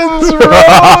twins, bro!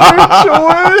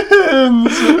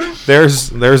 They're twins!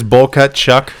 there's bowl cut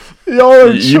Chuck. Y'all are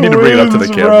You need to bring it up to the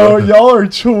twins, camera. bro. Y'all are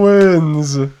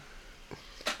twins.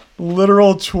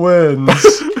 Literal twins.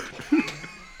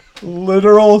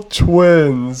 Literal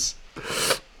twins.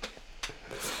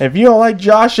 If you don't like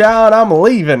Josh Allen, I'm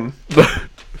leaving.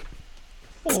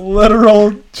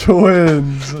 Literal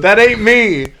twins. That ain't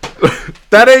me.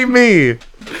 That ain't me.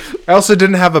 I also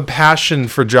didn't have a passion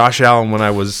for Josh Allen when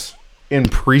I was in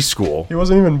preschool. He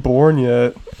wasn't even born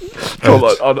yet. Hold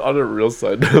on a real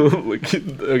side note. Like,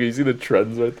 okay, you see the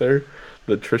trends right there?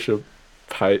 The Trisha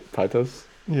Paytas?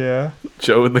 Yeah.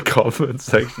 Joe in the comment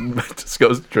section just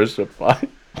goes Trisha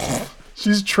Paytas.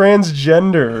 She's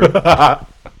transgender.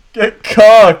 Get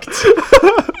cocked.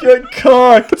 Get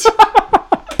cocked.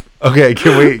 Okay,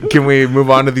 can we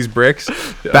move on to these bricks?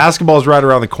 Yeah. Basketball's right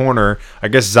around the corner. I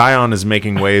guess Zion is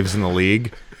making waves in the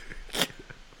league.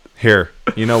 Here,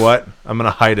 you know what? I'm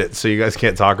gonna hide it so you guys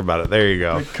can't talk about it. There you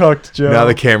go. Get cocked, Joe. Now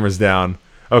the camera's down.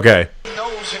 Okay,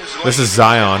 this is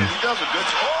Zion.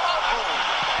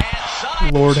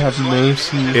 Lord have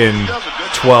mercy. In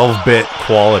 12-bit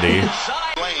quality.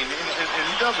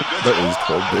 That is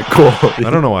 12-bit quality.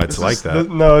 I don't know why it's like that.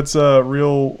 No, it's a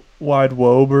real wide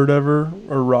wobe or whatever,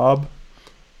 or Rob.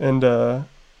 And,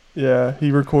 yeah, he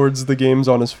records the games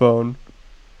on his phone.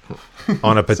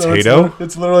 On a potato? So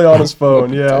it's literally on his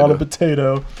phone. Yeah, on a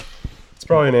potato. It's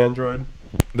probably an Android.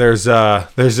 There's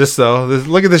this, though.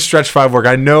 Look at this stretch 5 work.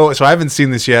 I know, so I haven't seen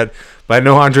this yet, but I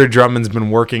know Andre Drummond's been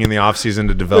working in the offseason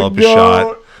to develop a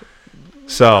shot.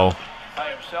 So. By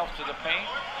himself to the paint.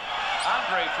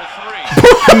 Andre for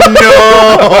 3.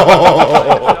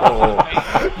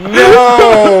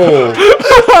 No!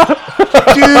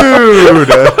 Dude!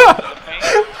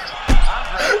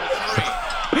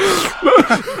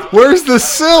 Where's the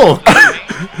silk?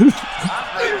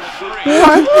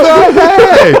 What the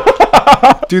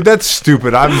heck? Dude, that's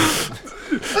stupid. I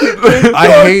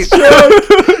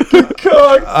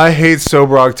hate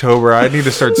Sober October. I need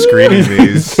to start screening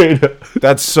these.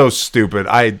 That's so stupid.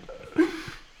 That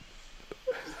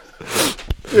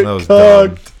was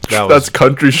dumb. That's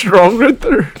country strong right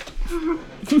there.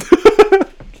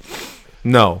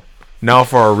 No. Now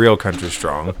for our real country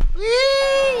strong.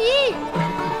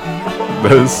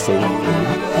 That is so funny.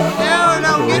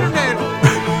 No, get him there.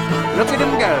 Look at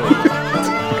him go.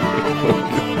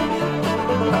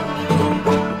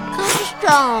 Country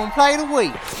strong, play the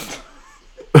week.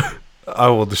 I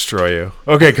will destroy you.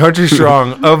 Okay, country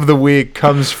strong of the week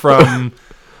comes from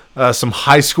some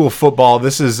high school football.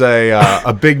 This is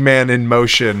a big man in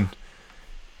motion.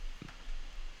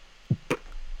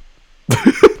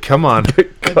 Come on.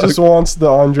 It just wants the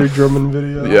Andre Drummond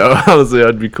video. Yeah, honestly,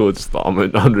 I'd be cool with just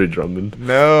Andre Drummond.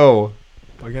 No.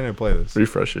 Why can't I play this?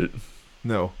 Refresh it.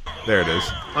 No. There it is.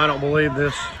 I don't believe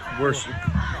this. Where he's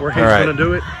right. going to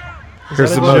do it.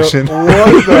 Here's the motion.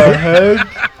 What the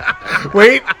heck?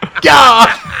 Wait. Yeah.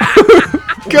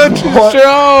 Country strong.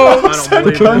 I don't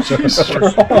believe Country this.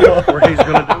 strong. Where he's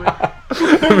going to do it.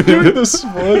 Dude, the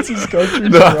splits is country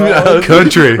strong.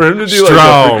 Country For him to do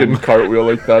strong. like a freaking cartwheel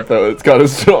like that, though, it's kind of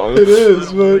strong. It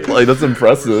is, but Like, that's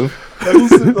impressive. that needs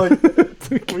to, like,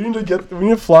 we need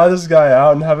to fly this guy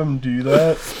out and have him do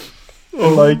that.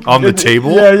 And, like, On the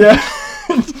table? Yeah.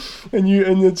 and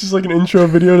it's just like an intro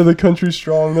video to the Country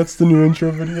Strong. That's the new intro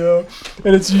video.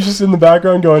 And it's you just in the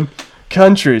background going,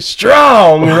 Country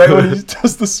Strong, right when he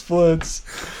does the splits.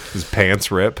 His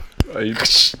pants rip.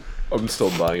 I'm still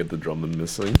dying at the Drummond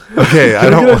missing. Okay,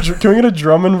 Can we get a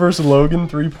Drummond versus Logan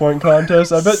 3-point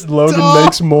contest? I bet Logan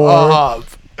makes more. All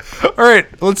right,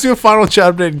 let's do a final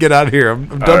chat update and get out of here.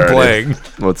 I'm done playing.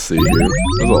 Let's see here.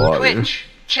 There's a lot here. Twitch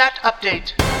chat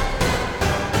update.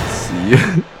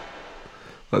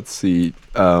 Let's see.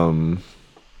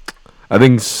 I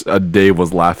think Dave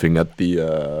was laughing at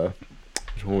the.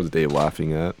 Which one was Dave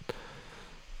laughing at?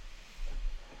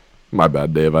 My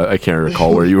bad, Dave. I can't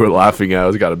recall where you were laughing at.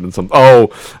 It's got to have been something. Oh,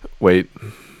 wait.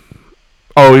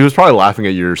 Oh, he was probably laughing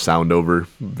at your sound over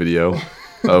video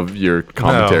of your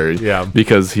commentary. No, yeah.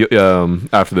 Because he,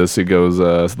 after this, it goes.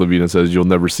 Lavina says, "You'll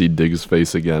never see Diggs'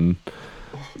 face again."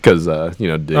 Because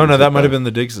Diggs. Oh no, that might have been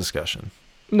the Diggs discussion.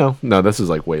 No, this is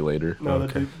like way later. No,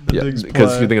 okay. the Diggs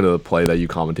because play. you're thinking of the play that you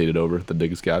commentated over, the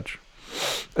Diggs catch.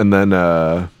 And then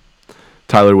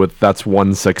Tyler with "That's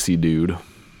one sexy dude."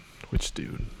 Which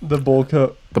dude? The bowl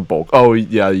cut. The bulk. Oh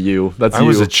yeah, you. That's you. I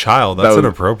was a child. That's That was-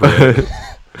 inappropriate.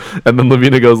 And then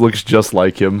Lavina goes, "Looks just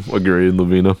like him." Agreed,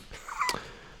 Lavina.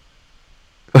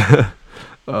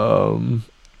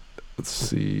 Let's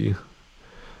see.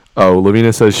 Oh,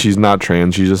 Lavina says she's not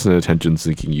trans. She's just an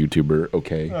attention-seeking YouTuber.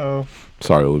 Okay. Oh,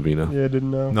 Sorry, Lavina. yeah, I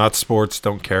didn't know. Not sports.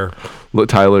 Don't care.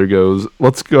 Tyler goes,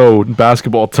 "Let's go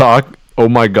basketball talk." Oh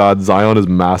my God, Zion is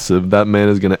massive. That man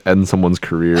is gonna end someone's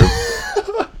career.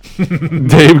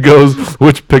 Dave goes,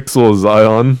 "Which pixel is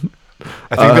Zion?"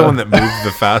 I think the one that moved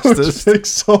the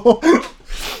fastest.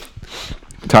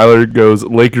 Tyler goes,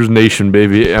 Lakers Nation,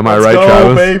 baby. Am I right, Let's go,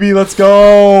 Travis? baby. Let's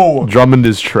go. Drummond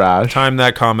is trash. Time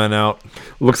that comment out.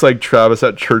 Looks like Travis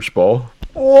at church ball.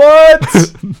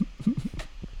 What?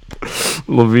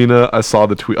 Lavina, I saw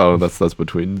the tweet. Oh, that's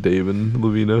between Dave and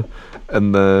Lavina.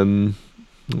 And then,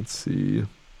 let's see.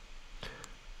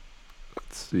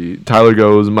 Tyler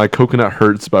goes, my coconut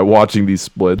hurts by watching these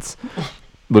splits.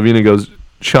 Lavina goes,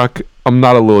 Chuck, I'm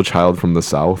not a little child from the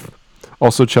South.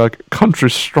 Also, Chuck, country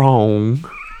strong.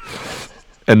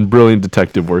 And brilliant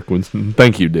detective work, Winston.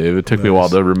 Thank you, Dave. It took me a while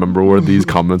to remember where these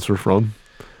comments were from.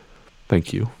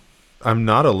 Thank you. I'm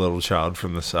not a little child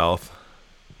from the South.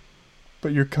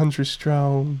 But you're country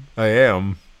strong. I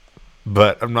am.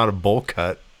 But I'm not a bowl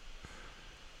cut.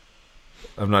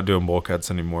 I'm not doing bowl cuts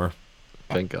anymore.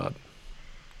 Thank God.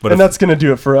 But that's going to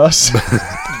do it for us.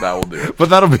 That will do it. But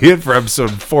that'll be it for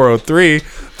episode 403.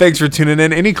 Thanks for tuning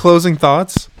in. Any closing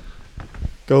thoughts?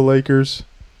 Go Lakers.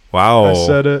 Wow. I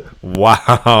said it.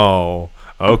 Wow.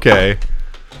 Okay.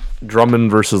 Drummond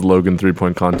versus Logan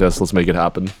 3-point contest. Let's make it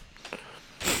happen.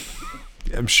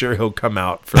 I'm sure he'll come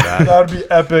out for that. That would be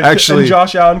epic. Actually, and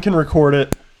Josh Allen can record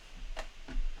it.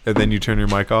 And then you turn your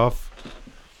mic off.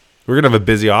 We're going to have a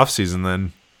busy offseason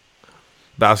then.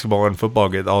 Basketball and football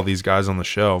get all these guys on the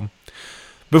show.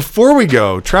 Before we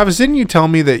go, Travis, didn't you tell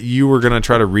me that you were going to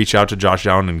try to reach out to Josh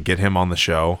Allen and get him on the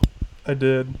show? I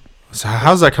did. So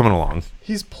how's that coming along?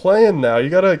 He's playing now. You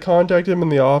got to contact him in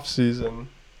the offseason,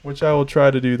 which I will try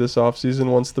to do this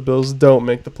offseason once the Bills don't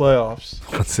make the playoffs.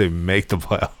 Let's say make the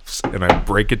playoffs and I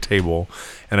break a table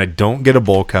and I don't get a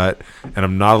bowl cut and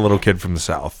I'm not a little kid from the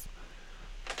South.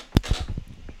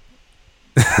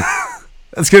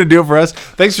 That's going to do it for us.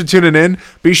 Thanks for tuning in.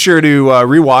 Be sure to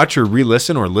rewatch or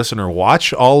re-listen or listen or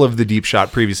watch all of the Deep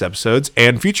Shot previous episodes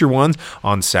and future ones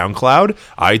on SoundCloud,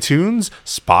 iTunes,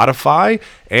 Spotify,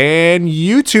 and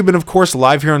YouTube. And, of course,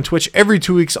 live here on Twitch every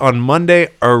 2 weeks on Monday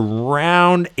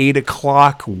around 8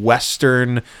 o'clock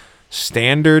Western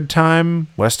Standard Time,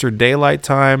 Western Daylight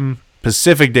Time,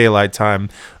 Pacific Daylight Time.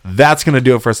 That's going to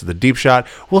do it for us at the Deep Shot.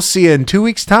 We'll see you in 2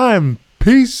 weeks' time.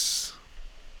 Peace.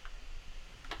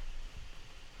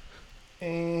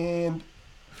 And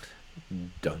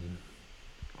done.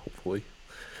 Hopefully.